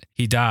that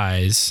he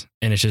dies,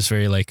 and it's just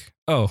very like,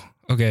 oh,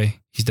 okay,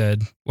 he's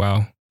dead.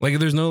 Wow. Like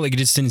there's no, like, it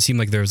just didn't seem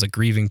like there was a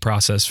grieving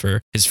process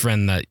for his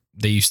friend that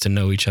they used to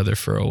know each other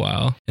for a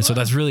while. And so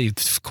that's really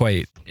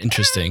quite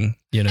interesting,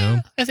 you know?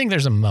 I think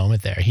there's a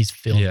moment there. He's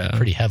feeling it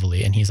pretty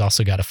heavily, and he's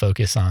also got to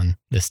focus on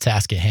this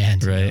task at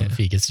hand. Right. You know, if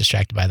he gets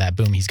distracted by that,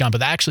 boom, he's gone.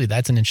 But actually,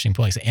 that's an interesting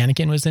point. So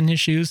Anakin was in his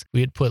shoes. We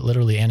had put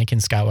literally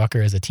Anakin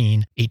Skywalker as a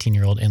teen,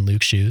 18-year-old in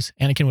Luke's shoes.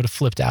 Anakin would have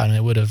flipped out and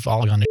it would have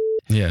all gone to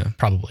yeah,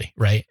 probably,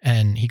 right?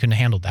 And he couldn't have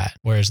handled that.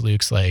 Whereas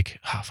Luke's like,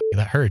 oh, fuck,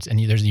 that hurts. And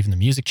there's even the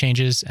music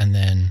changes, and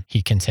then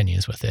he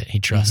continues with it. He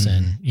trusts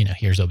in,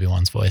 hears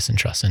Obi-Wan's voice and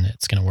trusts in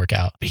it's going to work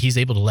out. But he's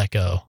able to let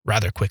go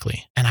rather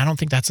quickly. And I don't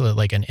think that's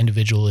like an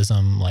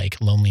individualism, like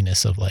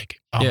loneliness of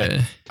like, oh,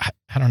 yeah.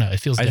 I don't know. It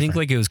feels different. I think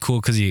like it was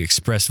cool because he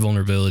expressed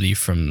vulnerability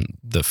from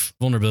the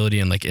vulnerability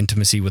and like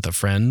intimacy with a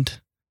friend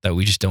that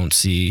we just don't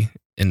see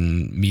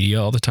in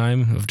media all the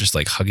time, of just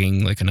like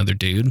hugging like another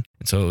dude.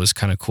 And so it was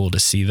kind of cool to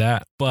see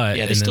that. But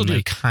yeah, they still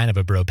do kind of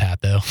a bro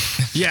pat though.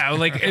 Yeah,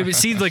 like it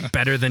seemed like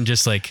better than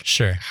just like,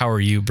 sure, how are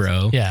you,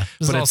 bro? Yeah,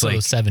 this but was also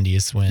it's like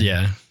 70s when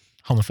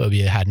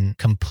homophobia hadn't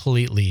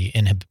completely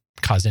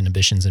caused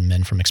inhibitions in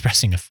men from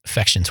expressing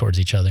affection towards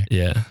each other.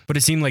 Yeah, but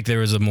it seemed like there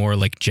was a more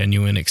like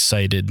genuine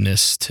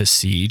excitedness to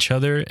see each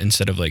other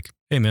instead of like,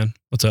 hey man,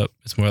 what's up?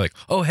 It's more like,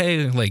 oh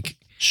hey, like,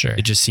 sure.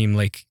 It just seemed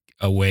like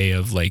a way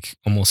of like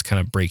almost kind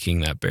of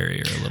breaking that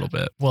barrier a little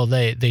bit. Well,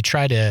 they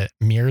try to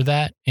mirror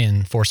that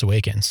in Force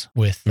Awakens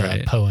with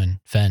Poe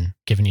and Fenn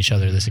giving each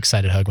other this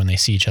excited hug when they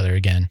see each other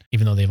again,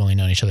 even though they've only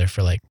known each other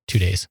for like 2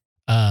 days.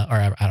 Or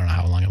I don't know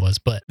how long it was,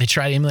 but they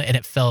tried to emulate, and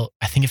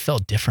I think it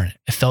felt different.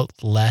 It felt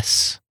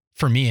less,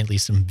 for me at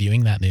least, in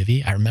viewing that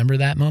movie. I remember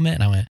that moment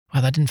and I went,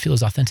 wow, that didn't feel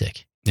as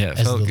authentic. Yeah, it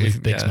felt,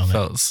 it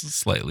felt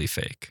slightly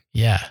fake.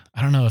 Yeah.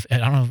 I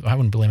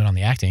wouldn't blame it on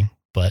the acting.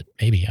 But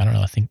maybe, I don't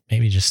know. I think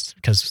maybe just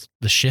because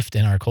the shift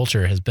in our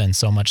culture has been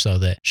so much so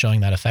that showing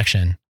that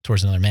affection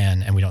towards another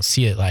man, and we don't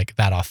see it like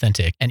that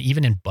authentic. And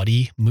even in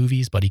buddy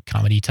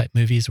comedy type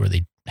movies where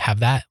they have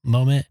that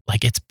moment,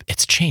 like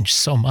it's changed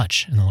so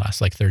much in the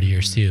last like 30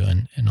 years too.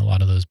 And in a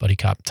lot of those buddy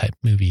cop type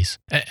movies.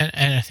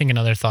 And I think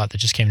another thought that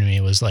just came to me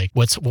was like,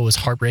 what was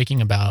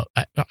heartbreaking about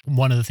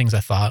one of the things I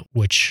thought,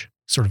 which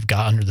sort of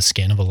got under the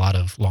skin of a lot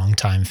of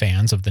longtime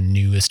fans of the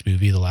newest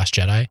movie, The Last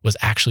Jedi, was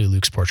actually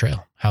Luke's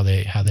portrayal, how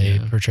they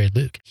portrayed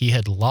Luke. He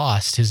had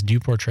lost, his new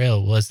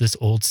portrayal was this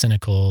old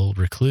cynical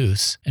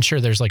recluse. And sure,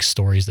 there's like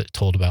stories that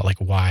told about like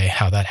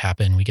how that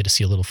happened. We get to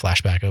see a little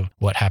flashback of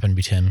what happened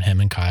between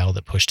him and Kyle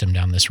that pushed him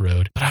down this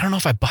road. But I don't know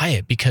if I buy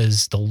it,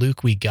 because the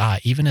Luke we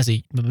got, even as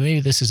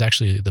maybe this is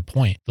actually the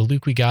point. The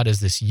Luke we got as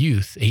this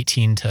youth,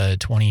 18 to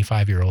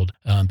 25-year-old,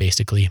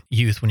 basically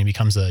youth, when he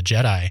becomes a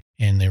Jedi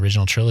in the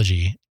original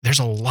trilogy, there's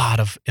a lot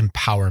of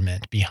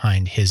empowerment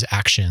behind his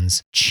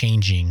actions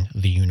changing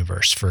the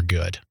universe for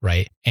good,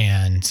 right?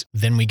 And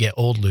then we get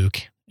old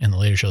Luke in the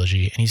later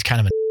trilogy, and he's kind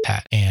of a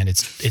hat. And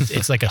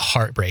it's like a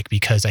heartbreak,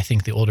 because I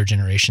think the older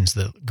generations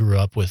that grew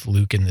up with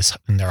Luke in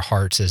their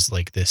hearts as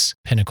like this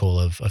pinnacle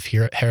of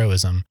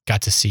heroism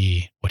got to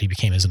see what he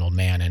became as an old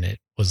man, and it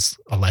was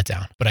a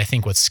letdown. But I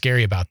think what's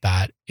scary about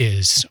that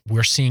is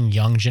we're seeing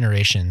young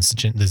generations,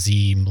 the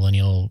Z,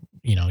 millennial,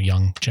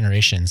 young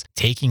generations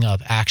taking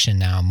up action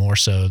now more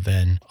so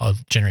than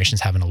generations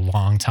have in a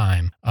long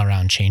time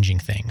around changing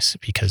things,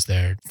 because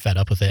they're fed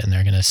up with it and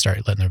they're going to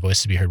start letting their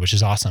voices be heard, which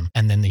is awesome.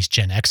 And then these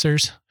Gen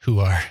Xers who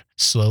are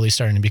slowly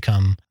starting to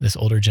become this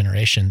older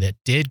generation that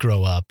did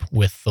grow up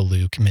with the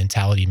Luke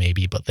mentality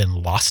maybe, but then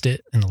lost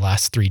it in the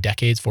last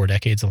 4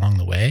 decades along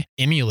the way,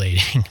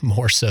 emulating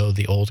more so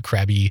the old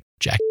crabby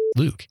Jack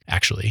Luke,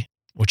 actually.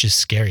 Which is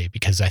scary,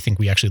 because I think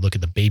we actually look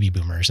at the baby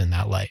boomers in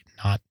that light,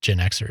 not Gen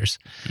Xers.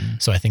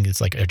 So I think it's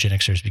like Gen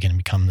Xers begin to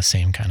become the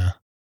same kind of.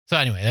 So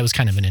anyway, that was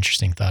kind of an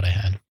interesting thought I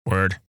had.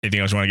 Word. Anything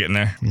else you want to get in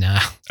there? Nah.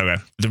 Okay.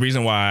 The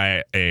reason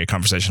why a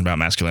conversation about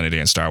masculinity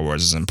in Star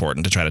Wars is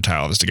important to try to tie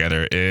all this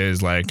together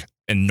is like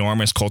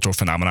enormous cultural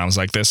phenomena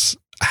like this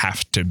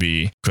have to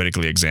be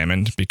critically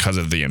examined because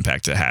of the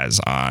impact it has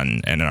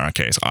on, and in our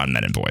case, on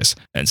men and boys.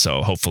 And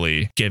so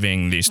hopefully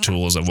giving these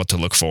tools of what to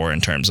look for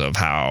in terms of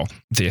how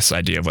this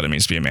idea of what it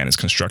means to be a man is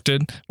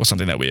constructed was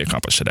something that we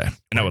accomplished today.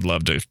 And I would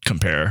love to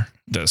compare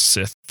the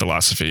Sith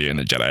philosophy and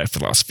the Jedi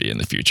philosophy in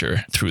the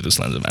future through this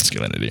lens of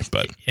masculinity.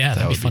 But Yeah,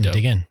 that'd be fun to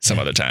dig in. some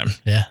other time.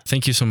 Yeah.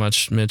 Thank you so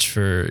much, Mitch,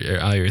 for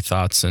all your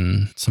thoughts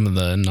and some of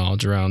the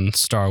knowledge around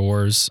Star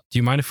Wars. Do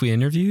you mind if we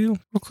interview you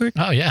real quick?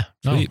 Oh, yeah.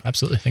 No, Sweet.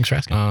 absolutely. Thanks for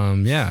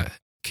asking. Yeah.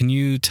 Can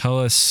you tell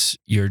us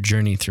your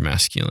journey through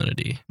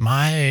masculinity?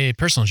 My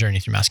personal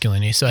journey through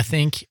masculinity. So I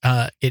think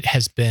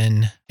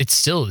it's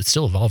still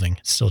evolving.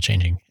 It's still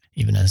changing,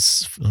 even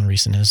as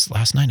recent as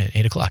last night at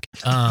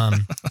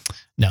 8:00.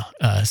 No,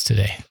 it's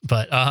today.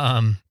 But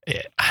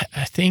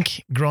I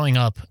think growing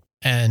up,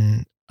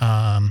 and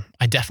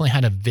I definitely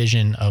had a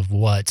vision of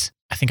what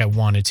I think I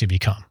wanted to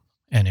become.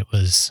 And it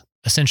was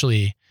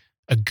essentially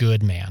a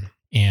good man.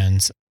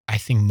 And I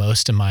think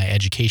most of my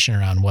education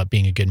around what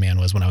being a good man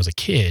was when I was a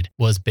kid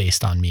was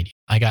based on media.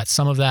 I got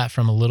some of that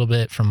from a little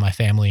bit from my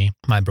family,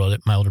 my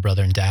older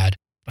brother and dad,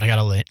 but I got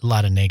a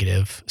lot of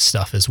negative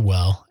stuff as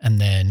well.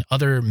 And then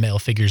other male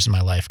figures in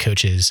my life,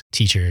 coaches,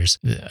 teachers,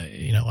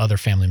 other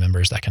family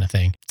members, that kind of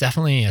thing,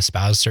 definitely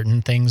espoused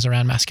certain things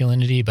around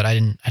masculinity, but I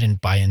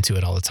didn't buy into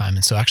it all the time.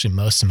 And so actually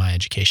most of my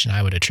education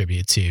I would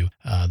attribute to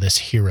this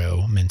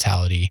hero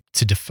mentality.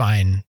 To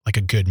define like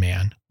a good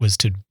man was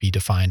to be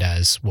defined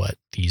as what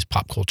these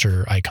pop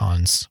culture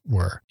icons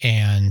were.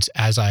 And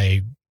as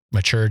I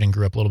matured and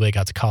grew up a little bit,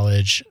 got to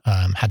college,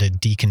 had to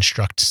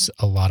deconstruct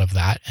a lot of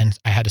that. And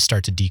I had to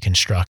start to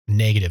deconstruct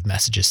negative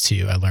messages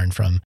too. I learned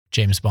from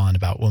James Bond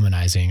about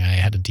womanizing. I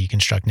had to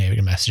deconstruct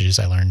negative messages.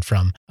 I learned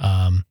from,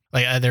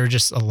 there were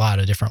just a lot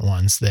of different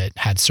ones that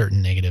had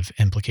certain negative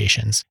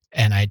implications.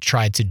 And I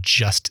tried to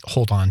just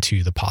hold on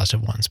to the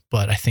positive ones.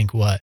 But I think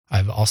what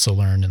I've also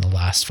learned in the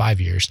last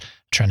 5 years,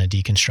 trying to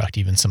deconstruct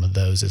even some of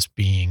those as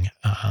being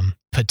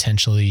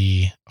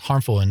potentially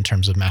harmful in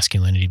terms of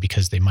masculinity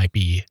because they might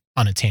be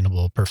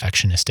unattainable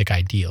perfectionistic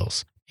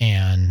ideals.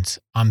 And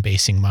I'm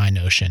basing my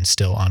notion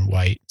still on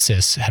white,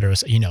 cis,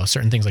 heterosexual,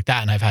 certain things like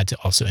that. And I've had to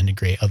also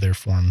integrate other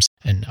forms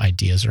and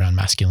ideas around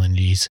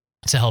masculinities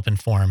to help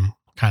inform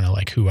kind of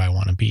like who I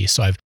want to be.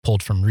 So I've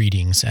pulled from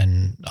readings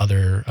and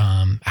other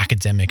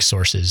academic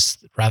sources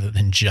rather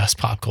than just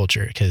pop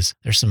culture, because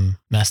there's some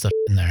messed up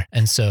in there.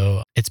 And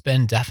so it's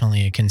been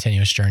definitely a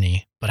continuous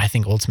journey, but I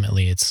think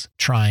ultimately it's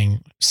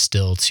trying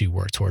still to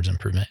work towards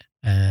improvement.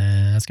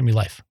 And that's going to be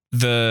life.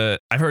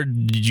 I've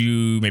heard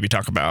you maybe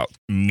talk about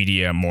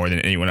media more than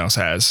anyone else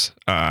has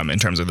in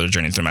terms of their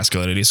journey through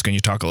masculinity. So can you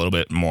talk a little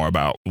bit more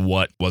about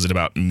what was it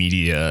about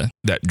media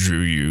that drew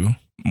you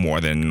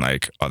more than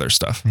like other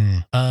stuff?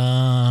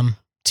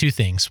 Two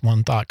things.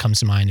 One thought comes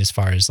to mind as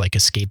far as like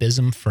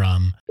escapism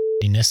from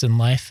ness in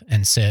life.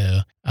 And so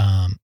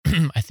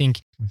I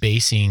think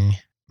basing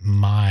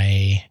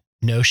my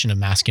notion of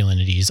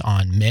masculinities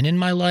on men in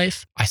my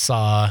life, I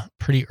saw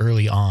pretty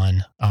early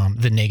on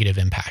the negative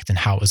impact and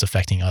how it was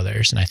affecting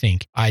others. And I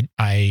think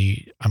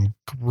I'm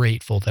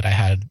grateful that I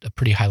had a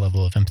pretty high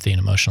level of empathy and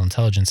emotional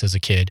intelligence as a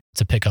kid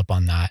to pick up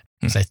on that.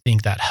 Because I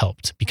think that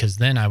helped, because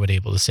then I would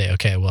able to say,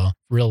 okay, well,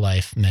 real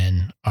life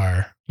men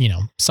are,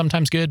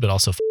 sometimes good, but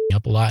also f***ing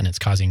up a lot, and it's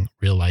causing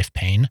real life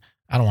pain.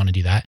 I don't want to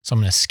do that. So I'm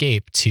going to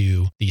escape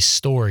to these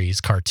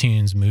stories,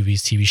 cartoons,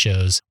 movies, TV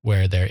shows,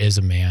 where there is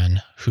a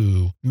man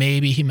who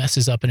maybe he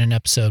messes up in an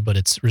episode, but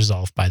it's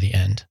resolved by the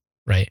end,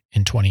 right?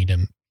 In 20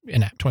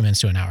 minutes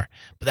to an hour.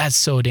 But that's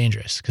so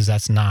dangerous because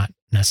that's not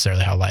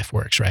necessarily how life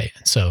works, right?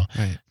 And so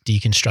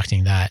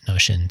deconstructing that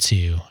notion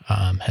too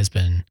has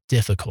been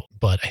difficult.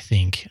 But I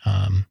think,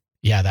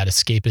 that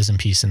escapism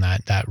piece and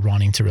that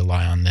wanting to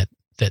rely on that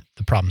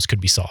the problems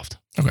could be solved.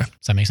 Okay.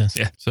 Does that make sense?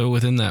 Yeah. So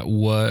within that,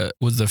 what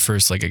was the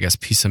first,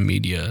 piece of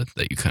media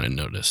that you kind of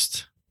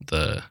noticed?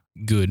 The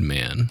good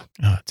man.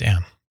 Oh,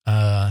 damn.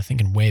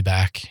 Thinking way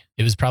back,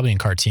 it was probably in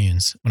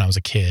cartoons when I was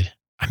a kid.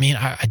 I mean,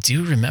 I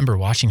do remember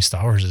watching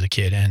Star Wars as a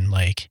kid, and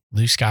like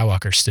Luke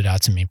Skywalker stood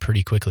out to me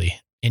pretty quickly.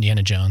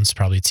 Indiana Jones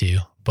probably too,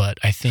 but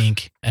I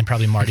think, and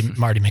probably Marty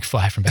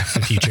McFly from Back to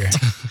the Future.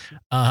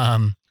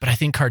 But I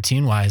think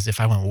cartoon wise, if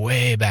I went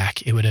way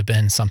back, it would have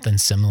been something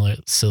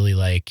silly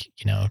like,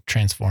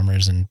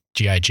 Transformers and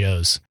G.I.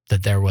 Joes,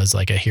 that there was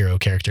like a hero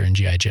character in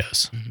G.I.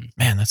 Joes. Mm-hmm.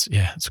 Man,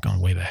 it's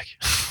going way back.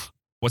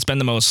 What's been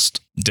the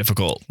most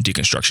difficult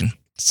deconstruction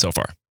so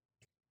far?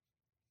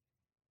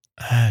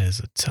 That is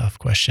a tough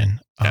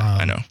question. Yeah,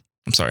 I know.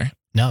 I'm sorry.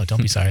 No,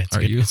 don't be sorry.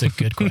 It's a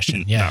good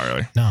question. Yeah. Not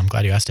really. No, I'm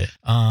glad you asked it.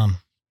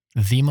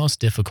 The most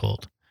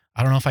difficult,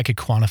 I don't know if I could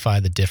quantify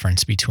the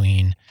difference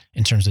between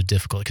in terms of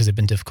difficult, because they've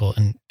been difficult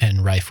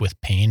and rife with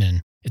pain,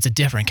 and it's a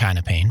different kind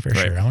of pain for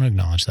sure. I want to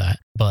acknowledge that.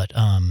 But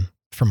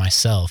for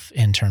myself,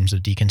 in terms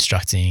of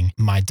deconstructing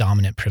my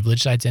dominant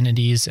privileged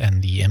identities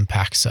and the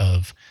impacts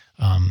of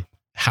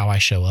how I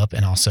show up,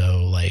 and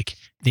also like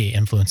the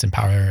influence and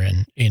power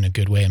and in a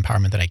good way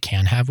empowerment that I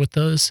can have with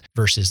those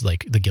versus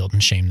like the guilt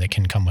and shame that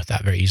can come with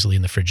that very easily,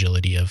 and the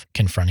fragility of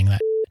confronting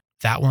that.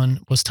 That one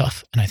was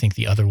tough. And I think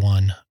the other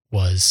one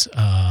was,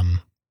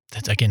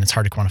 again, it's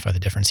hard to quantify the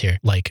difference here,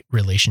 like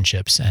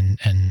relationships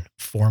and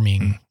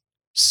forming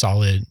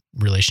solid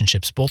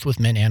relationships, both with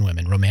men and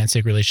women,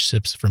 romantic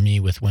relationships for me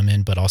with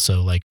women, but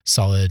also like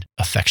solid,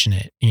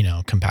 affectionate,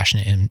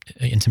 compassionate and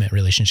intimate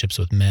relationships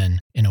with men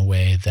in a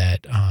way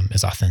that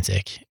is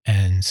authentic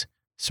and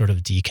sort of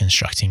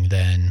deconstructing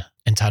then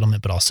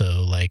entitlement, but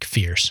also like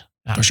fears.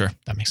 For sure.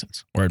 That makes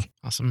sense. Word.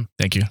 Awesome.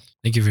 Thank you.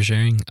 Thank you for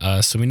sharing.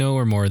 So we know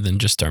we're more than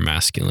just our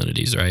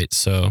masculinities, right?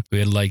 So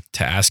we'd like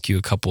to ask you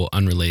a couple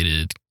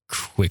unrelated,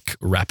 quick,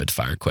 rapid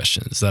fire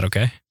questions. Is that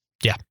okay?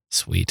 Yeah.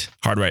 Sweet.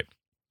 Hard right.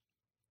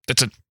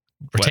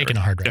 We're taking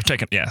a hard right. They're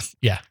taking, yeah.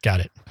 Yeah, got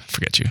it.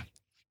 Forget you.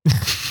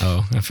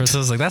 Oh, at first I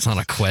was like, that's not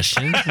a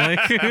question.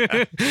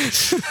 Like,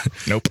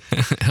 nope.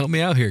 Help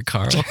me out here,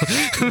 Carl.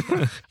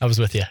 I was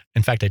with you.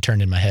 In fact, I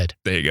turned in my head.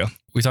 There you go.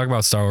 We talk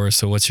about Star Wars.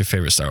 So what's your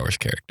favorite Star Wars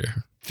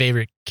character?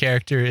 Favorite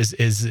character is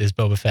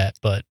Boba Fett,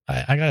 but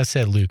I gotta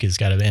say Luke has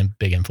got a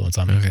big influence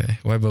on me. Okay.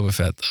 Why Boba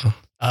Fett though?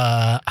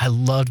 I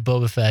loved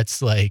Boba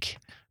Fett's like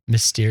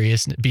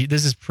mysterious.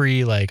 This is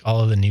pre like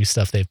all of the new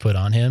stuff they've put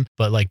on him,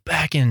 but like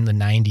back in the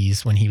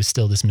 90s when he was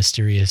still this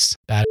mysterious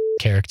bad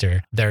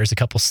character, there's a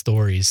couple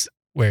stories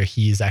where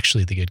he's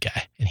actually the good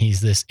guy and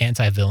he's this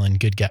anti-villain,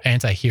 good guy,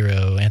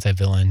 anti-hero,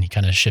 anti-villain. He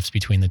kind of shifts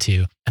between the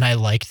two. And I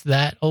liked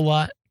that a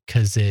lot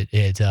because it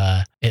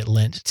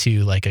lent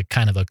to like a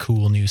kind of a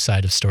cool new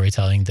side of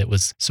storytelling that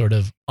was sort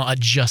of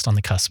just on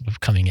the cusp of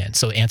coming in.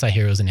 So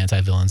anti-heroes and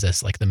anti-villains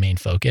as like the main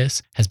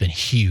focus has been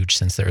huge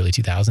since the early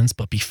 2000s,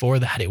 but before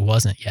that it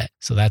wasn't yet.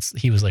 So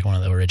he was like one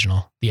of the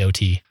original, the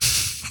OT.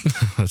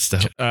 That's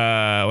dope.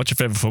 What's your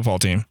favorite football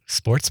team?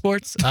 Sports?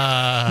 That's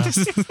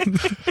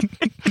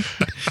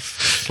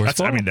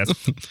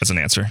an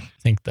answer. I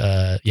think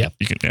yep.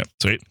 You can, yeah.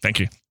 Sweet. Thank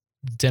you.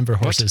 Denver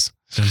Horses.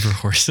 Denver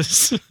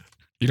Horses.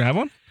 You don't have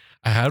one?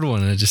 I had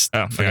one and I just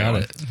forgot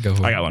it. Go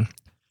for it. I got one.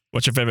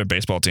 What's your favorite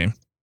baseball team?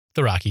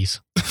 The Rockies.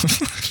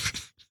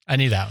 I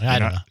knew that one. I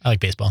don't know. I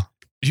like baseball.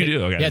 You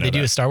do? Okay. Yeah, they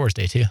do a Star Wars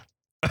Day too.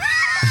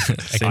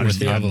 Same with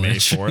the on May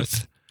Avalanche.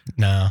 4th.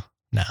 No.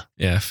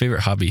 Yeah.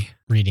 Favorite hobby?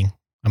 Reading.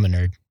 I'm a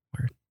nerd.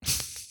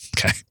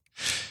 Okay.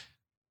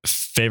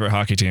 Favorite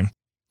hockey team?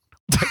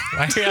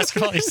 Why are you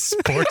asking all these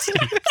sports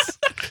teams?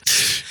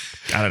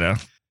 I don't know.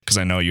 Because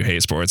I know you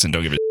hate sports and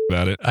don't give a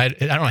about it. I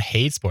don't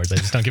hate sports. I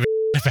just don't give a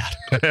about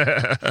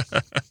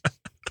it.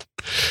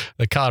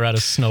 The Colorado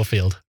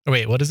Snowfield. Oh,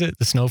 wait, what is it?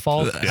 The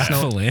Snowfall? The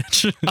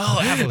Avalanche. Oh,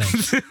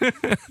 Avalanche.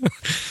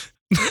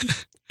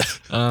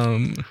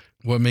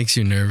 What makes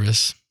you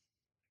nervous?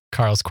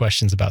 Carl's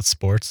questions about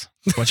sports.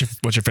 What's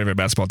your favorite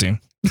basketball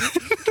team?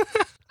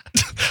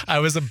 I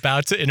was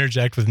about to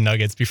interject with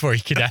Nuggets before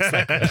you could ask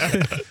that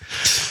question.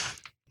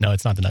 No,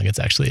 it's not the Nuggets.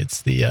 Actually,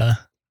 it's the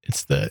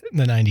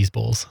 90s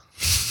Bulls.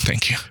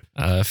 Thank you.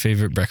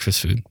 Favorite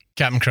breakfast food?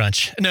 Captain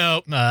Crunch.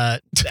 No,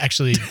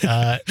 actually,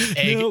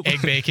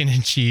 egg, bacon,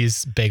 and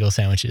cheese bagel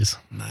sandwiches.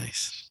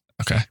 Nice.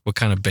 Okay. What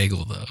kind of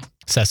bagel though?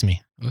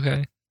 Sesame.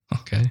 Okay.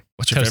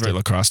 What's your Toasted. favorite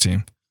lacrosse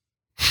team?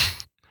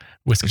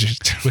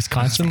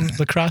 Wisconsin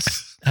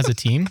lacrosse has a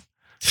team.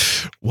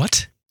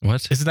 What?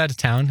 Isn't that a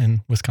town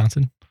in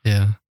Wisconsin?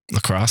 Yeah.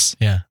 Lacrosse?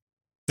 Yeah.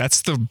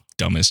 That's the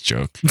dumbest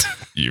joke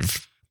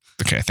you've...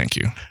 Okay, thank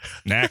you.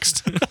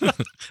 Next. That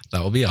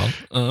will be all.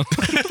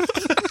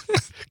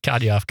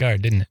 Caught you off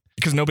guard, didn't it?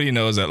 Because nobody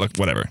knows that. Look,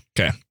 whatever.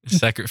 Okay.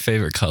 Second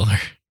favorite color?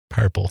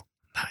 Purple.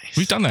 Nice.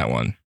 We've done that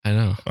one. I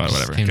know. Oh, Just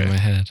whatever. Came to Okay. my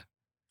head.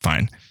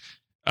 Fine.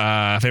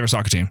 Favorite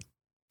soccer team?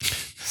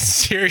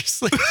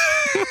 Seriously?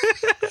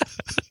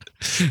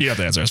 You have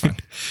the answer. It's fine.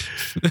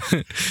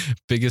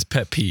 Biggest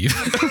pet peeve?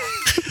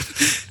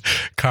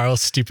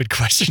 Carl's stupid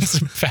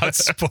questions about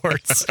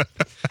sports.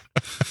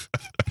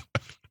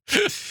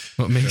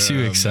 What makes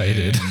you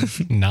excited?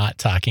 Not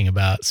talking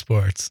about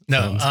sports.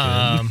 No,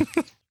 Sounds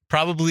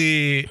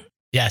probably,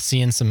 yeah,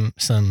 seeing some,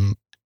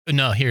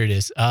 no, here it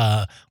is.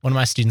 One of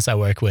my students I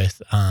work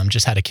with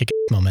just had a kick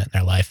moment in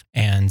their life,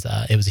 and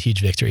it was a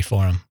huge victory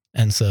for them.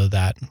 And so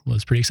that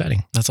was pretty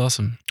exciting. That's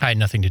awesome. I had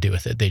nothing to do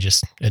with it. It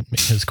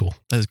was cool.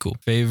 That is cool.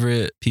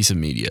 Favorite piece of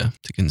media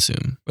to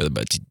consume, whether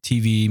by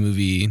TV,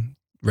 movie,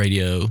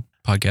 radio,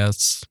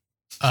 podcasts.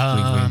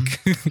 Wink,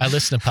 wink. I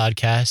listen to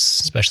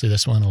podcasts, especially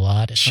this one a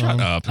lot. At Shut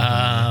home. up.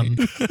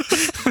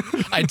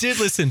 I did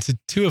listen to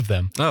 2 of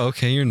them. Oh,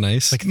 okay. You're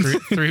nice. Like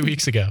 3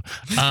 weeks ago.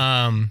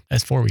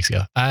 That's 4 weeks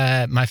ago.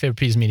 My favorite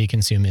piece of media to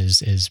consume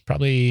is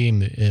probably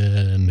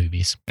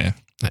movies.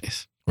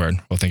 Nice.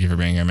 Word. Well, thank you for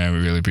being here, man. We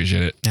really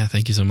appreciate it. Yeah.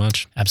 Thank you so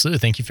much. Absolutely.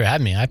 Thank you for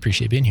having me. I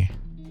appreciate being here.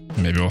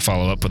 Maybe we'll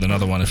follow up with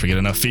another one if we get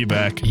enough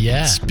feedback.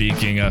 Yeah.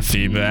 Speaking of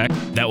feedback,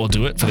 that will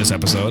do it for this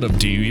episode of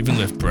Do You Even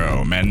Lift,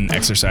 Bro? Men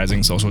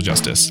Exercising Social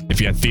Justice. If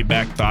you have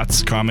feedback,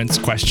 thoughts, comments,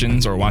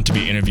 questions, or want to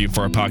be interviewed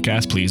for a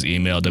podcast, please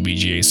email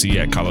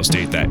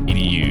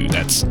wgac@colostate.edu.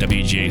 That's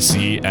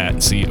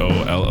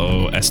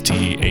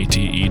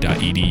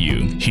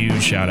wgac@colostate.edu.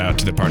 Huge shout out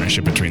to the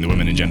partnership between the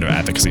Women and Gender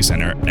Advocacy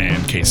Center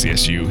and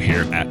KCSU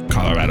here at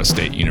Colorado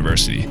State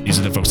University. These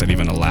are the folks that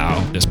even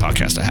allow this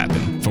podcast to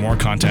happen. For more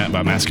content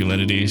about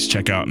masculinity, please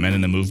check out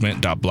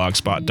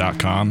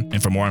meninthemovement.blogspot.com.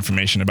 And for more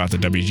information about the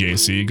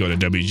WGAC, go to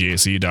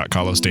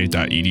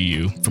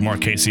wgac.colostate.edu. For more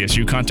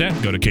KCSU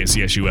content, go to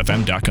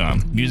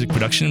kcsufm.com. Music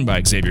production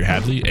by Xavier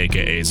Hadley,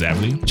 aka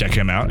Zavley. Check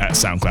him out at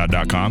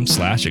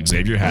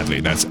soundcloud.com/Xavier Hadley.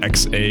 That's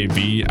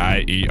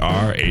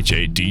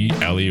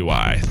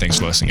XAVIERHADLEY. Thanks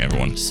for listening,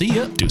 everyone. See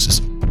ya.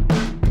 Deuces.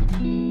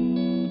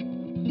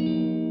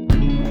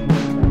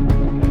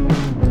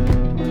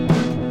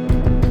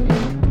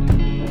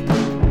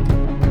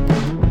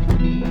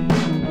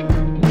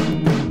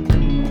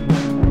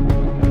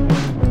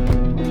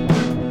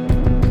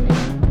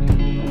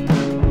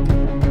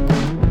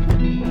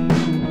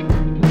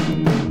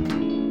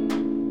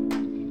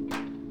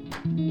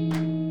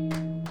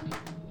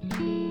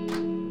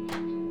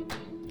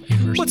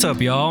 What's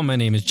up, y'all? My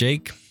name is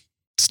Jake.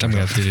 I'm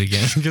going to have to do it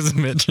again because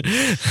I'm Mitch.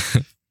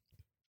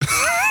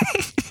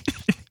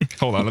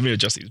 Hold on, let me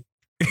adjust these.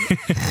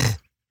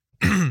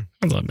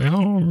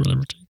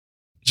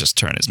 Just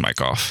turn his mic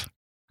off.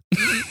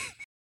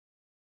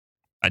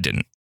 I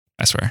didn't.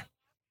 I swear.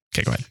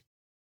 Okay, go ahead.